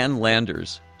even Ann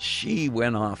Landers, she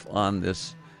went off on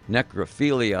this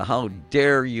necrophilia. How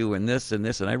dare you, and this and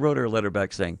this. And I wrote her a letter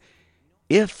back saying,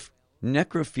 if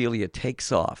necrophilia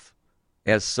takes off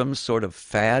as some sort of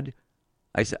fad,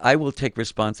 I said, I will take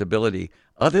responsibility.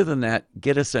 Other than that,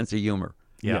 get a sense of humor.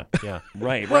 Yeah.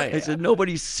 Right. I said,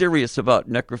 nobody's serious about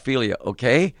necrophilia,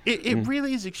 okay? It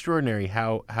really is extraordinary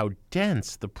how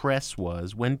dense the press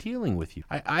was when dealing with you.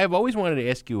 I've always wanted to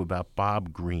ask you about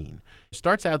Bob Greene.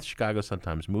 Starts out at the Chicago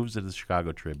Sun-Times, moves to the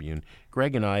Chicago Tribune.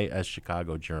 Greg and I, as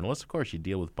Chicago journalists, of course, you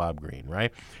deal with Bob Greene,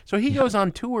 right? So he goes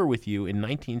on tour with you in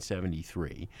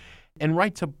 1973 and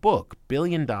writes a book, $1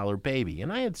 Billion Baby.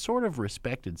 And I had sort of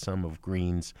respected some of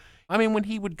Greene's. I mean, when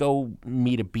he would go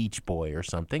meet a beach boy or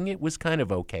something, it was kind of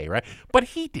okay, right? But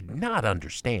he did not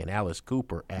understand Alice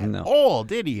Cooper at all,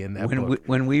 did he, in that book?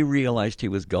 When we realized he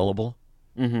was gullible,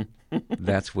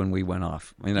 that's when we went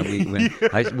off. You know,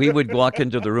 we would walk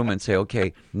into the room and say,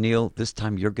 okay, Neil, this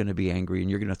time you're going to be angry and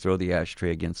you're going to throw the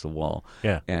ashtray against the wall.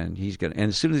 Yeah. And and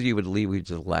as soon as he would leave, we'd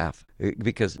just laugh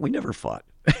because we never fought.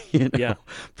 You know? Yeah.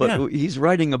 But he's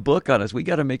writing a book on us. We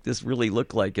got to make this really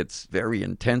look like it's very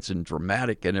intense and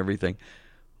dramatic and everything.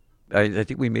 I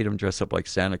think we made him dress up like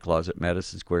Santa Claus at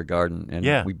Madison Square Garden,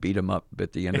 and we beat him up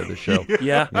at the end of the show.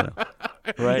 Yeah. You know?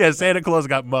 Right. Yeah, Santa Claus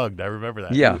got mugged. I remember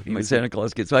that. Yeah, Santa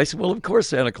Claus gets. So I said, well, of course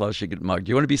Santa Claus should get mugged.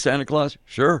 You want to be Santa Claus?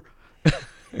 Sure.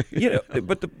 You know,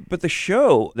 but the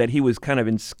show that he was kind of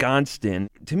ensconced in,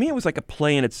 to me, it was like a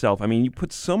play in itself. I mean, you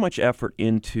put so much effort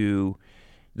into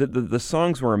the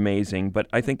songs were amazing, but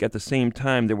I think at the same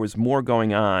time there was more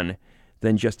going on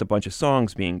than just a bunch of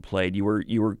songs being played. You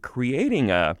were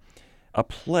creating a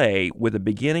play with a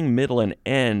beginning, middle, and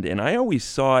end, and I always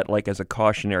saw it like as a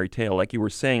cautionary tale. Like you were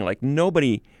saying, like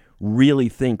nobody really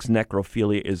thinks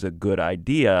necrophilia is a good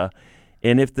idea,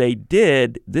 and if they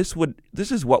did, this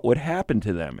is what would happen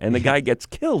to them, and the guy gets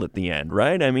killed at the end,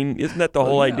 right? I mean, isn't that the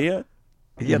whole idea?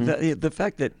 Yeah, the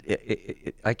fact that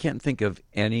I can't think of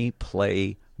any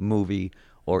play, movie,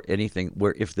 or anything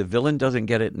where if the villain doesn't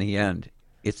get it in the end,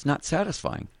 it's not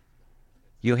satisfying.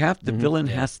 The villain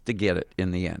has to get it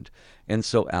in the end. And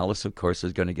so Alice, of course,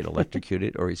 is going to get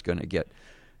electrocuted, or he's going to get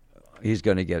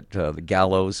the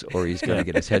gallows, or he's going to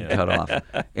get his head cut off.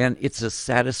 And it's a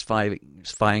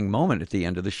satisfying moment at the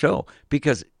end of the show,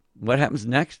 because what happens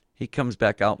next? He comes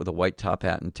back out with a white top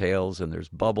hat and tails, and there's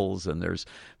bubbles, and there's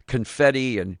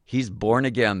confetti, and he's born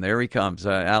again. There he comes.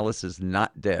 Alice is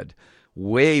not dead.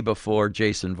 Way before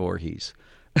Jason Voorhees.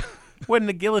 When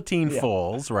the guillotine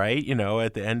falls, right, you know,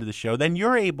 at the end of the show, then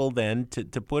you're able then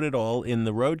to put it all in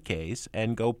the road case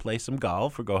and go play some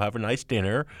golf or go have a nice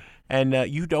dinner, and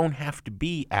you don't have to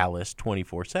be Alice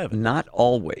 24/7. Not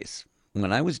always.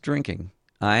 When I was drinking,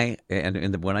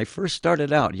 and when I first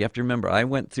started out, you have to remember, I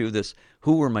went through this.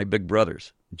 Who were my big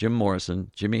brothers? Jim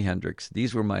Morrison, Jimi Hendrix.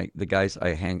 These were the guys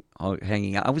I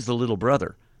hanging out. I was the little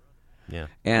brother. Yeah.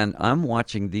 And I'm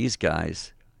watching these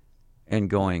guys and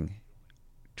going,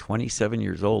 27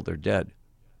 years old, they're dead.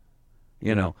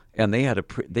 You know, and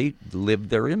they lived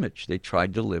their image. They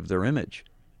tried to live their image,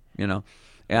 you know.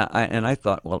 And I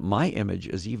thought, well, my image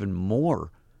is even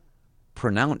more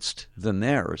pronounced than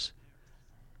theirs.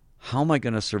 How am I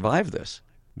going to survive this?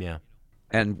 Yeah.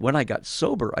 And when I got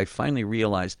sober, I finally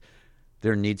realized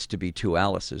there needs to be two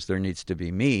Alices. There needs to be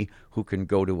me, who can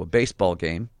go to a baseball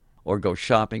game or go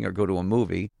shopping or go to a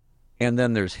movie. And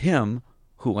then there's him,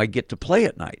 who I get to play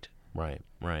at night. Right.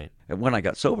 And when I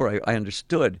got sober, I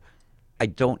understood I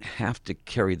don't have to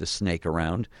carry the snake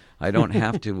around. I don't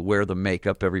have to wear the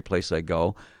makeup every place I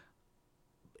go.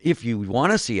 If you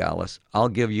want to see Alice, I'll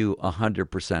give you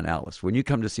 100% Alice. When you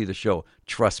come to see the show,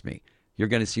 trust me, you're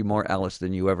going to see more Alice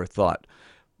than you ever thought.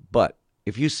 But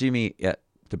if you see me at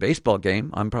the baseball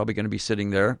game, I'm probably going to be sitting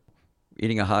there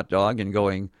eating a hot dog and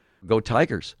going, "Go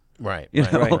Tigers." Right.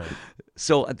 Right.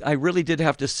 So I really did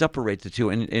have to separate the two.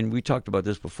 And we talked about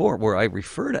this before, where I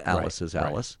refer to Alice as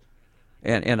Alice.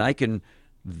 And I can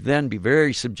then be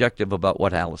very subjective about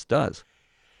what Alice does.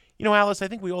 You know, Alice, I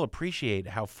think we all appreciate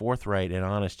how forthright and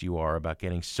honest you are about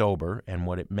getting sober and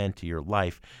what it meant to your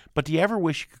life. But do you ever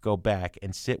wish you could go back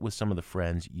and sit with some of the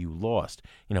friends you lost,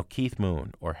 you know, Keith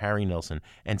Moon or Harry Nilsson,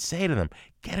 and say to them,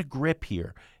 get a grip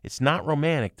here. It's not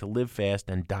romantic to live fast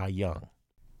and die young.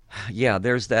 Yeah,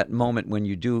 there's that moment when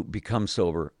you do become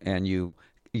sober and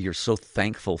you're so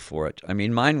thankful for it. I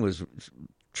mean, mine was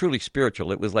truly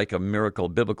spiritual. It was like a miracle,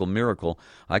 biblical miracle.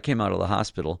 I came out of the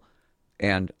hospital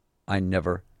and I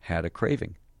never had a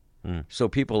craving. So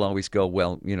people always go,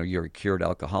 well, you know, you're a cured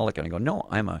alcoholic. And I go, no,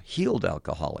 I'm a healed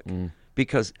alcoholic.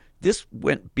 Because this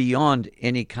went beyond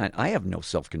any kind. I have no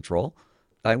self-control.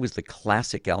 I was the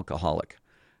classic alcoholic.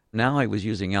 Now I was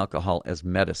using alcohol as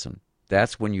medicine.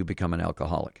 That's when you become an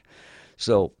alcoholic.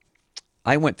 So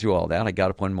I went through all that. I got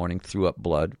up one morning, threw up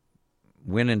blood,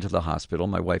 went into the hospital.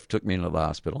 My wife took me into the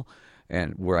hospital,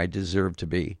 and where I deserved to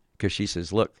be, because she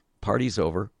says, look, party's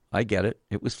over. I get it.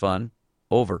 It was fun.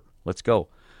 Over. Let's go.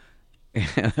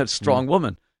 A strong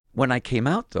woman. When I came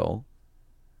out, though,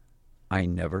 I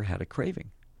never had a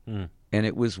craving. And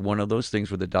it was one of those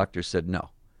things where the doctor said, no,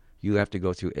 you have to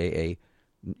go through AA.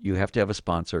 You have to have a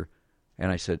sponsor.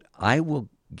 And I said, I will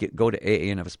go to AA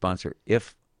and have a sponsor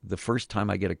if the first time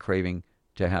I get a craving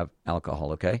to have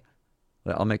alcohol, okay?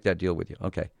 I'll make that deal with you.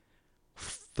 Okay.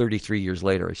 33 years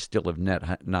later, I still have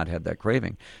not had that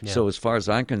craving. Yeah. So as far as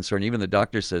I'm concerned, even the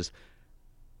doctor says,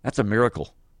 that's a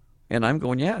miracle. And I'm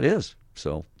going, yeah, it is.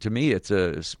 So to me, it's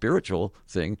a spiritual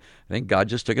thing. I think God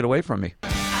just took it away from me.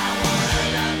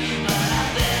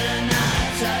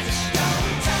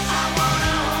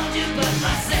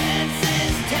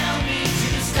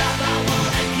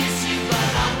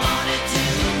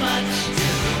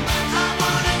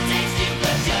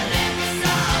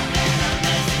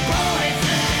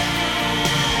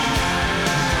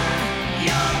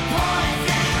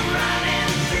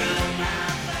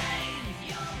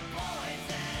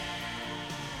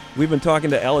 We've been talking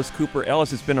to Alice Cooper.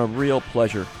 Alice, it's been a real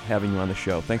pleasure having you on the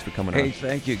show. Thanks for coming on. Hey,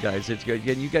 thank you, guys. It's good.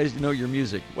 You guys know your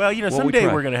music. Well, someday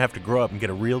we're going to have to grow up and get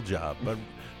a real job. But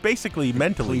basically,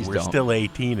 mentally, we're still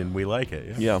 18 and we like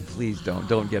it. Yeah. Please don't.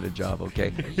 Don't get a job,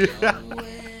 okay?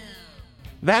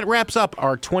 That wraps up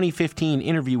our 2015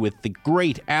 interview with the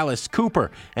great Alice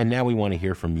Cooper. And now we want to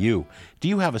hear from you. Do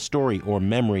you have a story or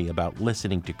memory about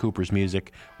listening to Cooper's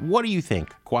music? What do you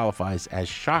think qualifies as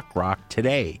shock rock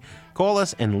today? Call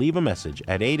us and leave a message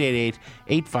at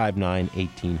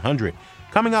 888-859-1800.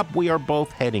 Coming up, we are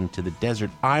both heading to the desert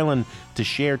island to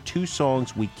share two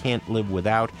songs we can't live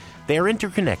without. They're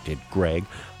interconnected, Greg.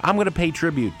 I'm going to pay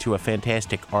tribute to a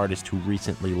fantastic artist who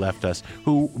recently left us,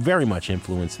 who very much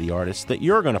influenced the artists that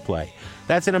you're going to play.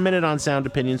 That's in a minute on Sound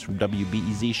Opinions from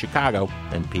WBEZ Chicago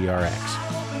and PRX.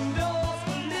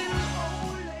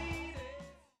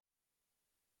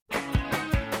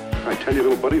 I tell you,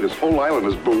 little buddy, this whole island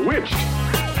is bewitched.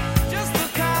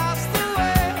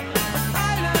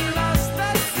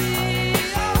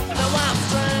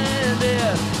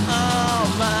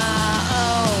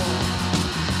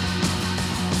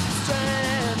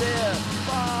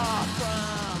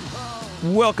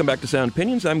 Welcome back to Sound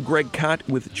Opinions. I'm Greg Kot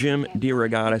with Jim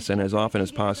DeRogatis, and as often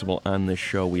as possible on this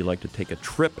show, we like to take a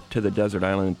trip to the desert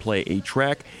island and play a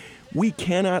track we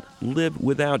cannot live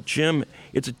without. Jim,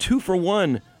 it's a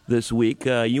 2-for-1 this week.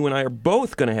 You and I are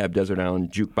both going to have Desert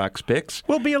Island jukebox picks.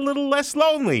 We'll be a little less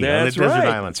lonely on the desert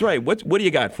island. That's right. What do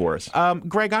you got for us?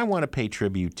 Greg, I want to pay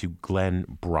tribute to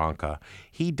Glenn Branca.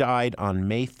 He died on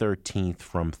May 13th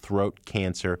from throat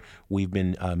cancer. We've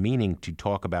been meaning to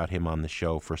talk about him on the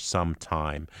show for some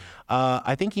time.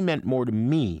 I think he meant more to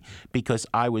me because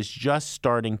I was just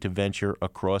starting to venture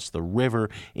across the river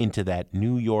into that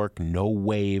New York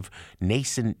no-wave,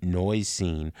 nascent noise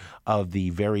scene of the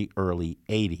very early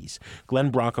 80s.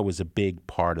 Glenn Branca was a big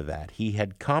part of that. He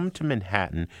had come to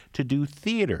Manhattan to do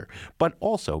theater, but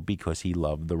also because he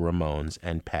loved the Ramones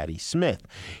and Patti Smith.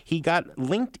 He got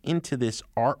linked into this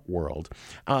art world.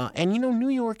 And New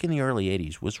York in the early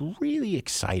 80s was really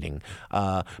exciting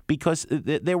because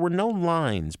there were no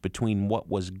lines between what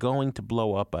was going to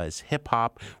blow up as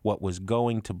hip-hop, what was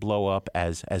going to blow up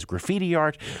as graffiti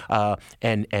art,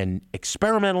 and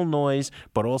experimental noise,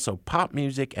 but also pop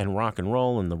music and rock and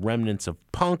roll and the remnants of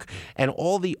punk, and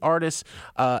all the artists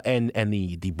and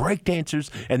the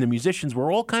breakdancers and the musicians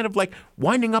were all kind of like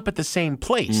winding up at the same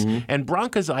place. Mm-hmm. And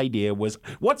Branca's idea was,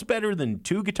 what's better than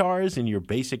 2 guitars in your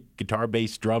basic guitar,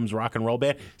 bass, drums, rock and roll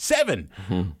band? 7,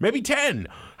 maybe 10.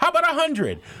 How about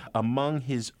 100? Among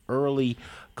his early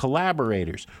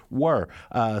collaborators were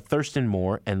Thurston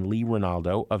Moore and Lee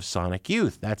Ronaldo of Sonic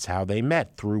Youth. That's how they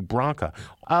met, through Branca.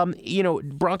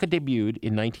 Branca debuted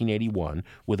in 1981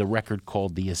 with a record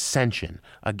called The Ascension.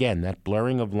 Again, that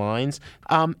blurring of lines.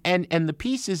 And the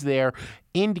pieces there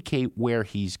indicate where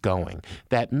he's going.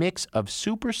 That mix of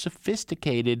super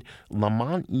sophisticated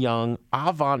Lamont Young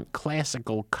avant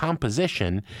classical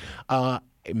composition,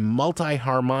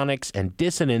 multi-harmonics and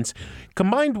dissonance,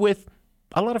 combined with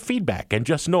a lot of feedback and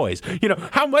just noise.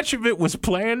 How much of it was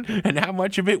planned and how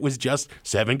much of it was just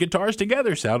 7 guitars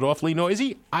together sound awfully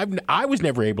noisy? I was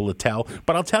never able to tell,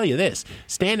 but I'll tell you this.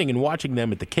 Standing and watching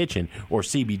them at the Kitchen, or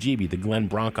CBGB, the Glenn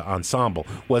Branca Ensemble,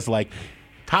 was like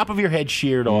top of your head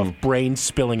sheared off, brains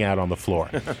spilling out on the floor.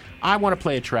 I want to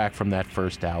play a track from that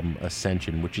first album,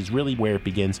 Ascension, which is really where it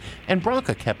begins. And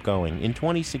Branca kept going. In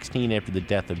 2016, after the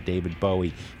death of David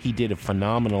Bowie, he did a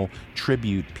phenomenal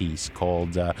tribute piece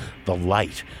called The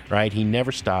Light, right? He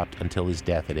never stopped until his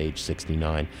death at age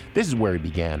 69. This is where he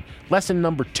began. Lesson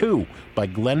number 2 by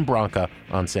Glenn Branca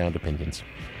on Sound Opinions.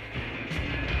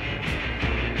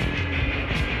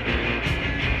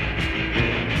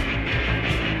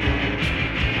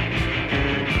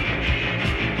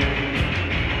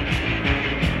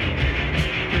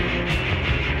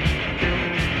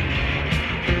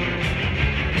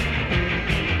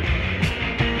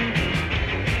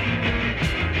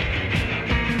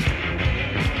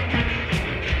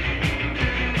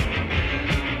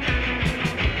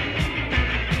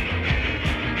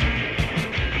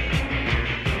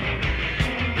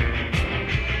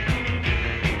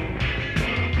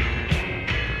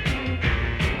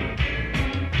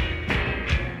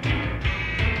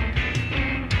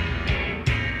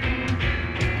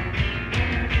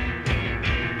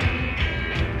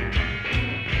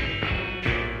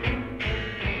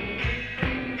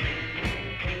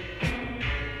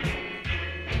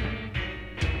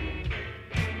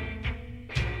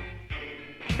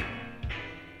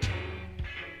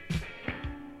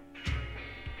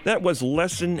 That was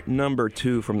lesson number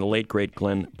 2 from the late, great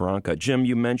Glenn Branca. Jim,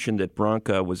 you mentioned that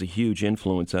Branca was a huge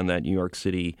influence on that New York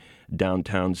City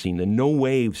downtown scene, the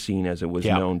no-wave scene as it was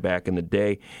known back in the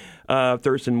day.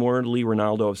 Thurston Moore, Lee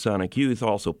Ronaldo of Sonic Youth,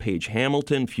 also Paige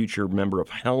Hamilton, future member of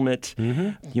Helmet,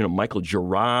 Michael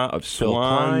Jarrah of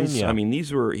Swans. Klein, I mean,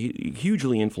 these were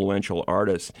hugely influential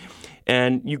artists.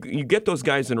 And you get those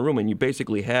guys in a room, and you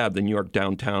basically have the New York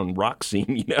downtown rock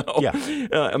scene,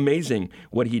 amazing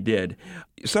what he did.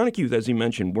 Sonic Youth, as you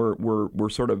mentioned, were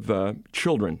sort of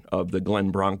children of the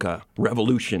Glenn Branca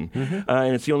revolution.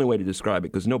 And it's the only way to describe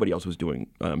it, because nobody else was doing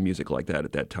music like that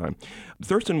at that time.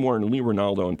 Thurston Moore and Lee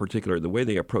Ronaldo in particular, the way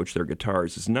they approach their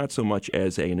guitars is not so much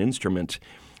as an instrument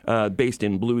based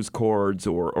in blues chords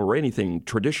or anything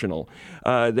traditional.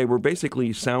 They were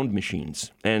basically sound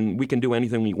machines, and we can do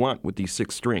anything we want with these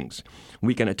 6 strings.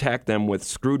 We can attack them with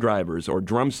screwdrivers or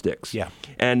drumsticks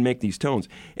and make these tones.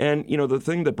 And, the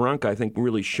thing that Branca, I think,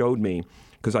 really showed me,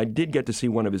 because I did get to see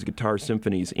one of his guitar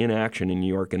symphonies in action in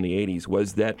New York in the 80s,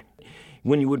 was that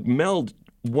when you would meld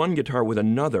one guitar with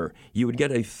another, you would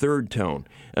get a third tone.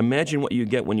 Imagine what you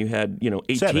get when you had,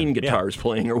 18 guitars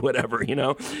playing or whatever,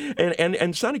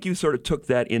 And Sonic Youth sort of took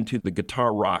that into the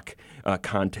guitar rock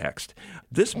context.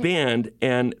 This band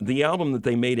and the album that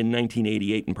they made in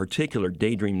 1988 in particular,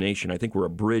 Daydream Nation, I think were a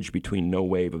bridge between No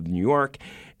Wave of New York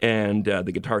and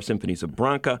the guitar symphonies of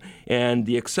Branca, and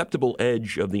the acceptable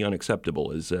edge of the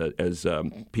unacceptable, as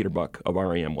Peter Buck of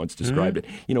R.E.M. once described it.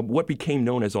 What became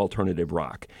known as alternative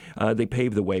rock. They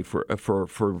paved the way for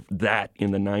that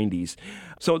in the 90s.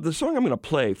 So the song I'm going to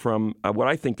play from what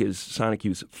I think is Sonic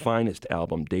Youth's finest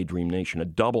album, Daydream Nation, a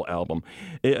double album,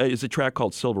 is a track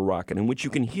called Silver Rocket, in which you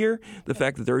can hear the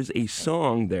fact that there is a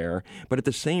song there, but at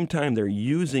the same time they're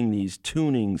using these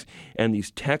tunings and these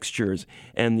textures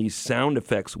and these sound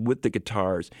effects with the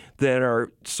guitars that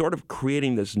are sort of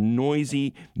creating this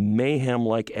noisy,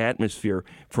 mayhem-like atmosphere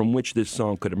from which this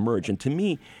song could emerge. And to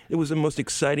me, it was the most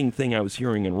exciting thing I was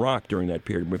hearing in rock during that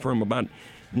period. From about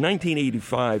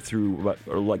 1985 through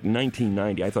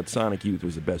 1990, I thought Sonic Youth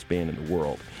was the best band in the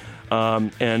world.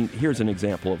 And here's an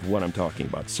example of what I'm talking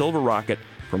about. Silver Rocket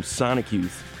from Sonic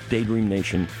Youth, Daydream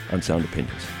Nation on Sound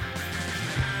Opinions.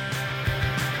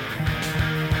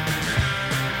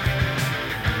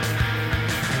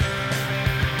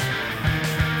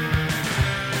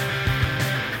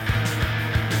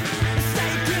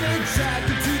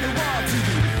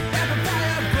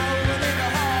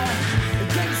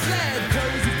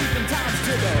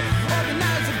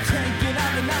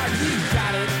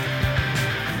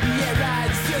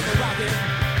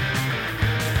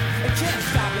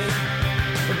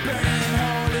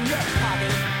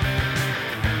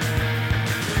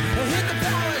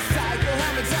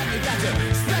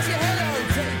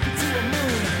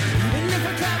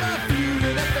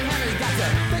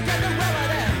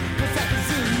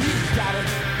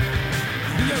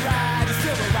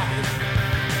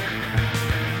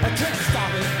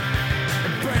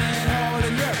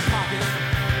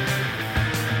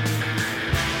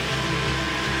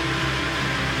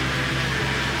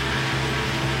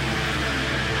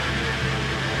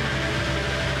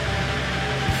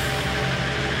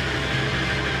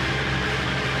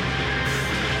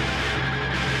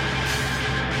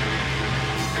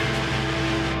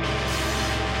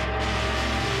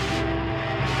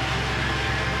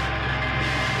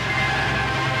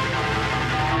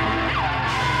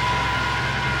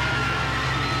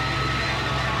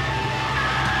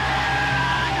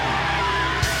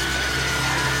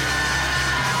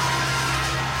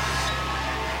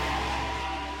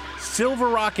 Silver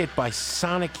Rocket by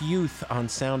Sonic Youth on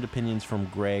Sound Opinions from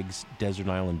Greg's Desert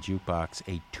Island Jukebox,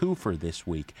 a twofer this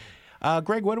week.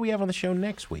 Greg, what do we have on the show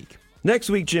next week? Next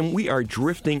week, Jim, we are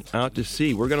drifting out to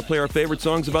sea. We're going to play our favorite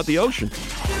songs about the ocean.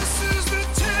 This is the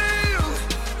tale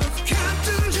of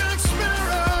Captain Jack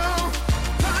Sparrow,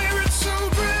 pirate so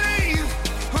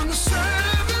brave on the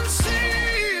 7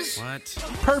 seas. What?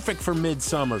 Perfect for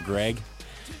midsummer, Greg.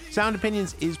 Sound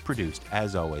Opinions is produced,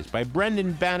 as always, by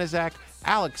Brendan Banaszak,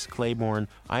 Alex Claiborne,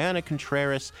 Ayana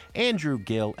Contreras, Andrew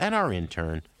Gill, and our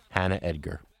intern, Hannah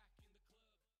Edgar.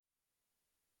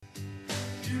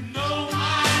 You know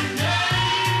my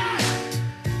name.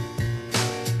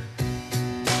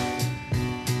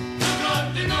 Look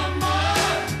up in the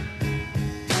mud.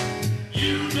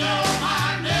 You know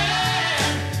my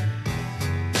name.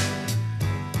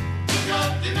 Look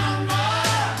up in the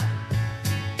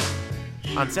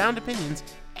mud. On Sound Opinions,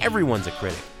 everyone's a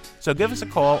critic. So give us a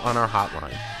call on our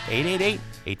hotline,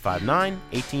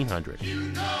 888-859-1800. You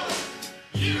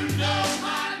know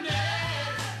my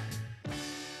name.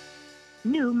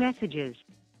 New messages.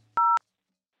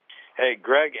 Hey,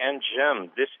 Greg and Jim,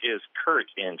 this is Kurt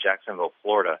in Jacksonville,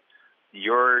 Florida.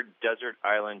 Your Desert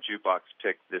Island Jukebox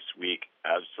pick this week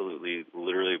absolutely,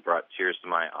 literally brought tears to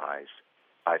my eyes.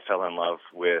 I fell in love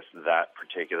with that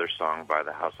particular song by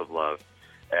the House of Love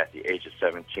at the age of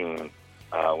 17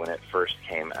 when it first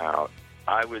came out.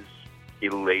 I was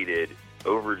elated,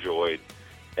 overjoyed,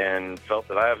 and felt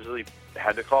that I absolutely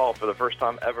had to call for the first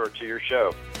time ever to your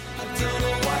show. I don't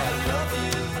know why I love you.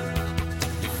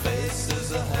 Your face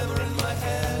is a hammer in my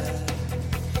head.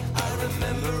 I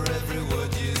remember every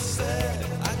word you said.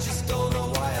 I just don't know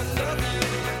why I love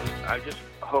you. I just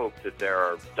hope that there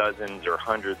are dozens or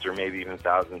hundreds or maybe even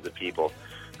thousands of people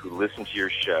who listen to your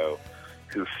show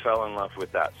who fell in love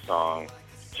with that song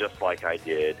just like I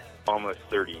did almost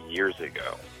 30 years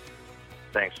ago.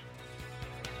 Thanks.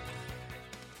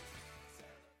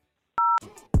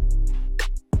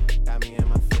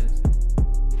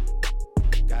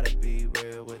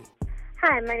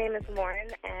 Hi, my name is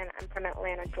Lauren, and I'm from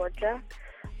Atlanta, Georgia.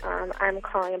 I'm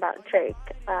calling about Drake.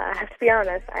 I have to be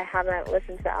honest, I haven't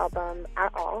listened to the album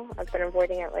at all. I've been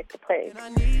avoiding it like the plague. Part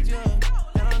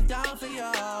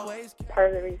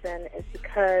of the reason is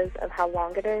because of how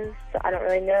long it is, so I don't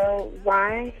really know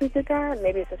why he did that.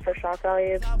 Maybe it's just for shock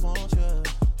value.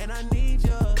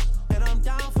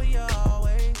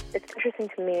 It's interesting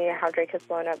to me how Drake has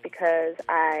blown up because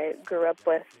I grew up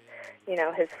with,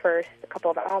 his first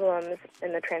couple of albums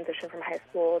in the transition from high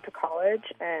school to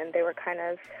college, and they were kind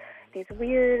of these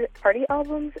weird party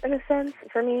albums in a sense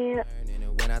for me.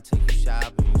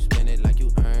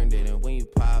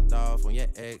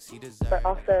 But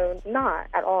also not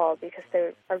at all, because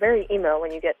they are very emo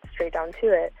when you get straight down to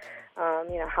it.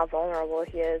 How vulnerable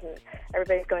he is, and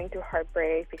everybody's going through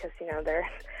heartbreak because,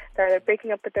 they're either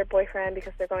breaking up with their boyfriend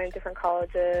because they're going to different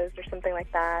colleges or something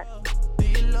like that. Do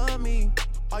you love me?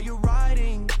 Are you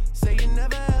riding? Say you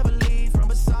never ever leave from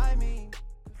beside me.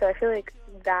 So I feel like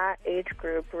that age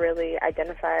group really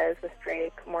identifies with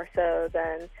Drake more so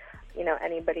than,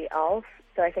 anybody else.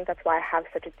 So I think that's why I have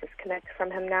such a disconnect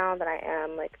from him now that I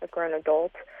am like a grown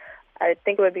adult. I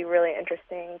think it would be really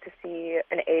interesting to see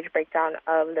an age breakdown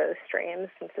of those streams,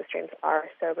 since the streams are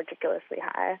so ridiculously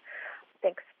high.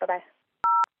 Thanks. Bye-bye.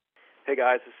 Hey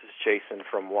guys, this is Jason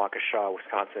from Waukesha,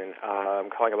 Wisconsin. I'm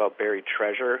calling about Buried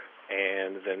Treasure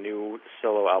and the new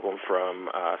solo album from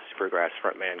Supergrass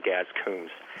frontman Gaz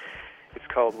Coombs. It's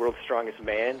called World's Strongest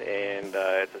Man, and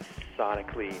it's a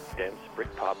sonically dense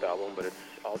Britpop album, but it's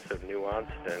also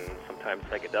nuanced and sometimes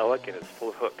psychedelic, and it's full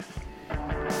of hooks. I'm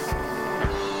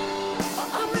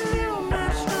a little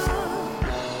mashed up.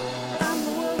 I'm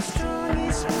the world's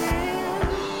strongest man.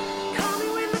 Call me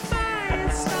when the fire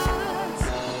starts.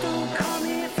 Don't call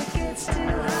me if it gets too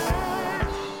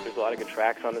hot. There's a lot of good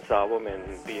tracks on this album, and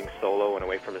being solo and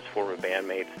away from his former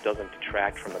bandmates doesn't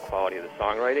detract from the quality of the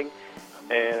songwriting,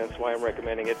 and that's why I'm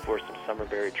recommending it for some summer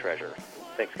buried treasure.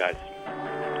 Thanks, guys.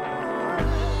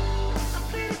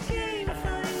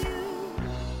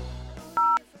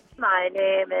 My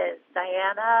name is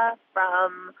Diana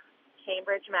from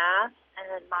Cambridge, Mass,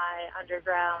 and my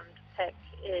underground pick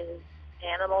is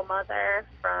Animal Mother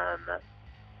from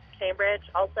Cambridge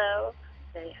also.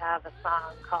 They have a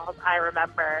song called I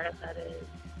Remember that is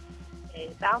a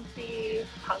bouncy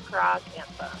punk rock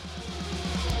anthem.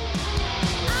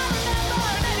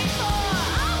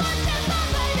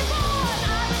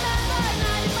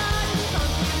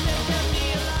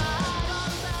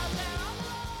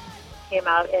 Came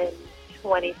out in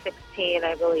 2016,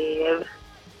 I believe,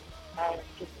 and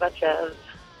just a bunch of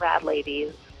rad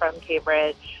ladies from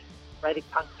Cambridge writing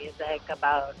punk music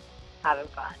about having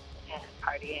fun and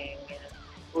partying and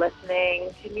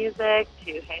listening to music,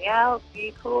 to hang out,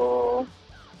 be cool.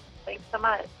 Thanks so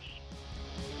much.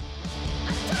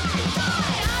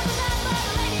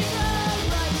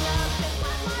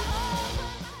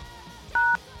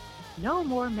 No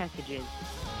more messages.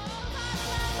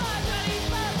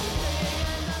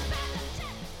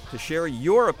 To share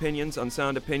your opinions on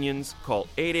Sound Opinions, call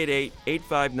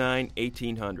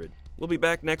 888-859-1800. We'll be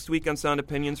back next week on Sound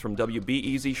Opinions from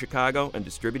WBEZ Chicago and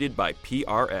distributed by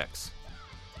PRX.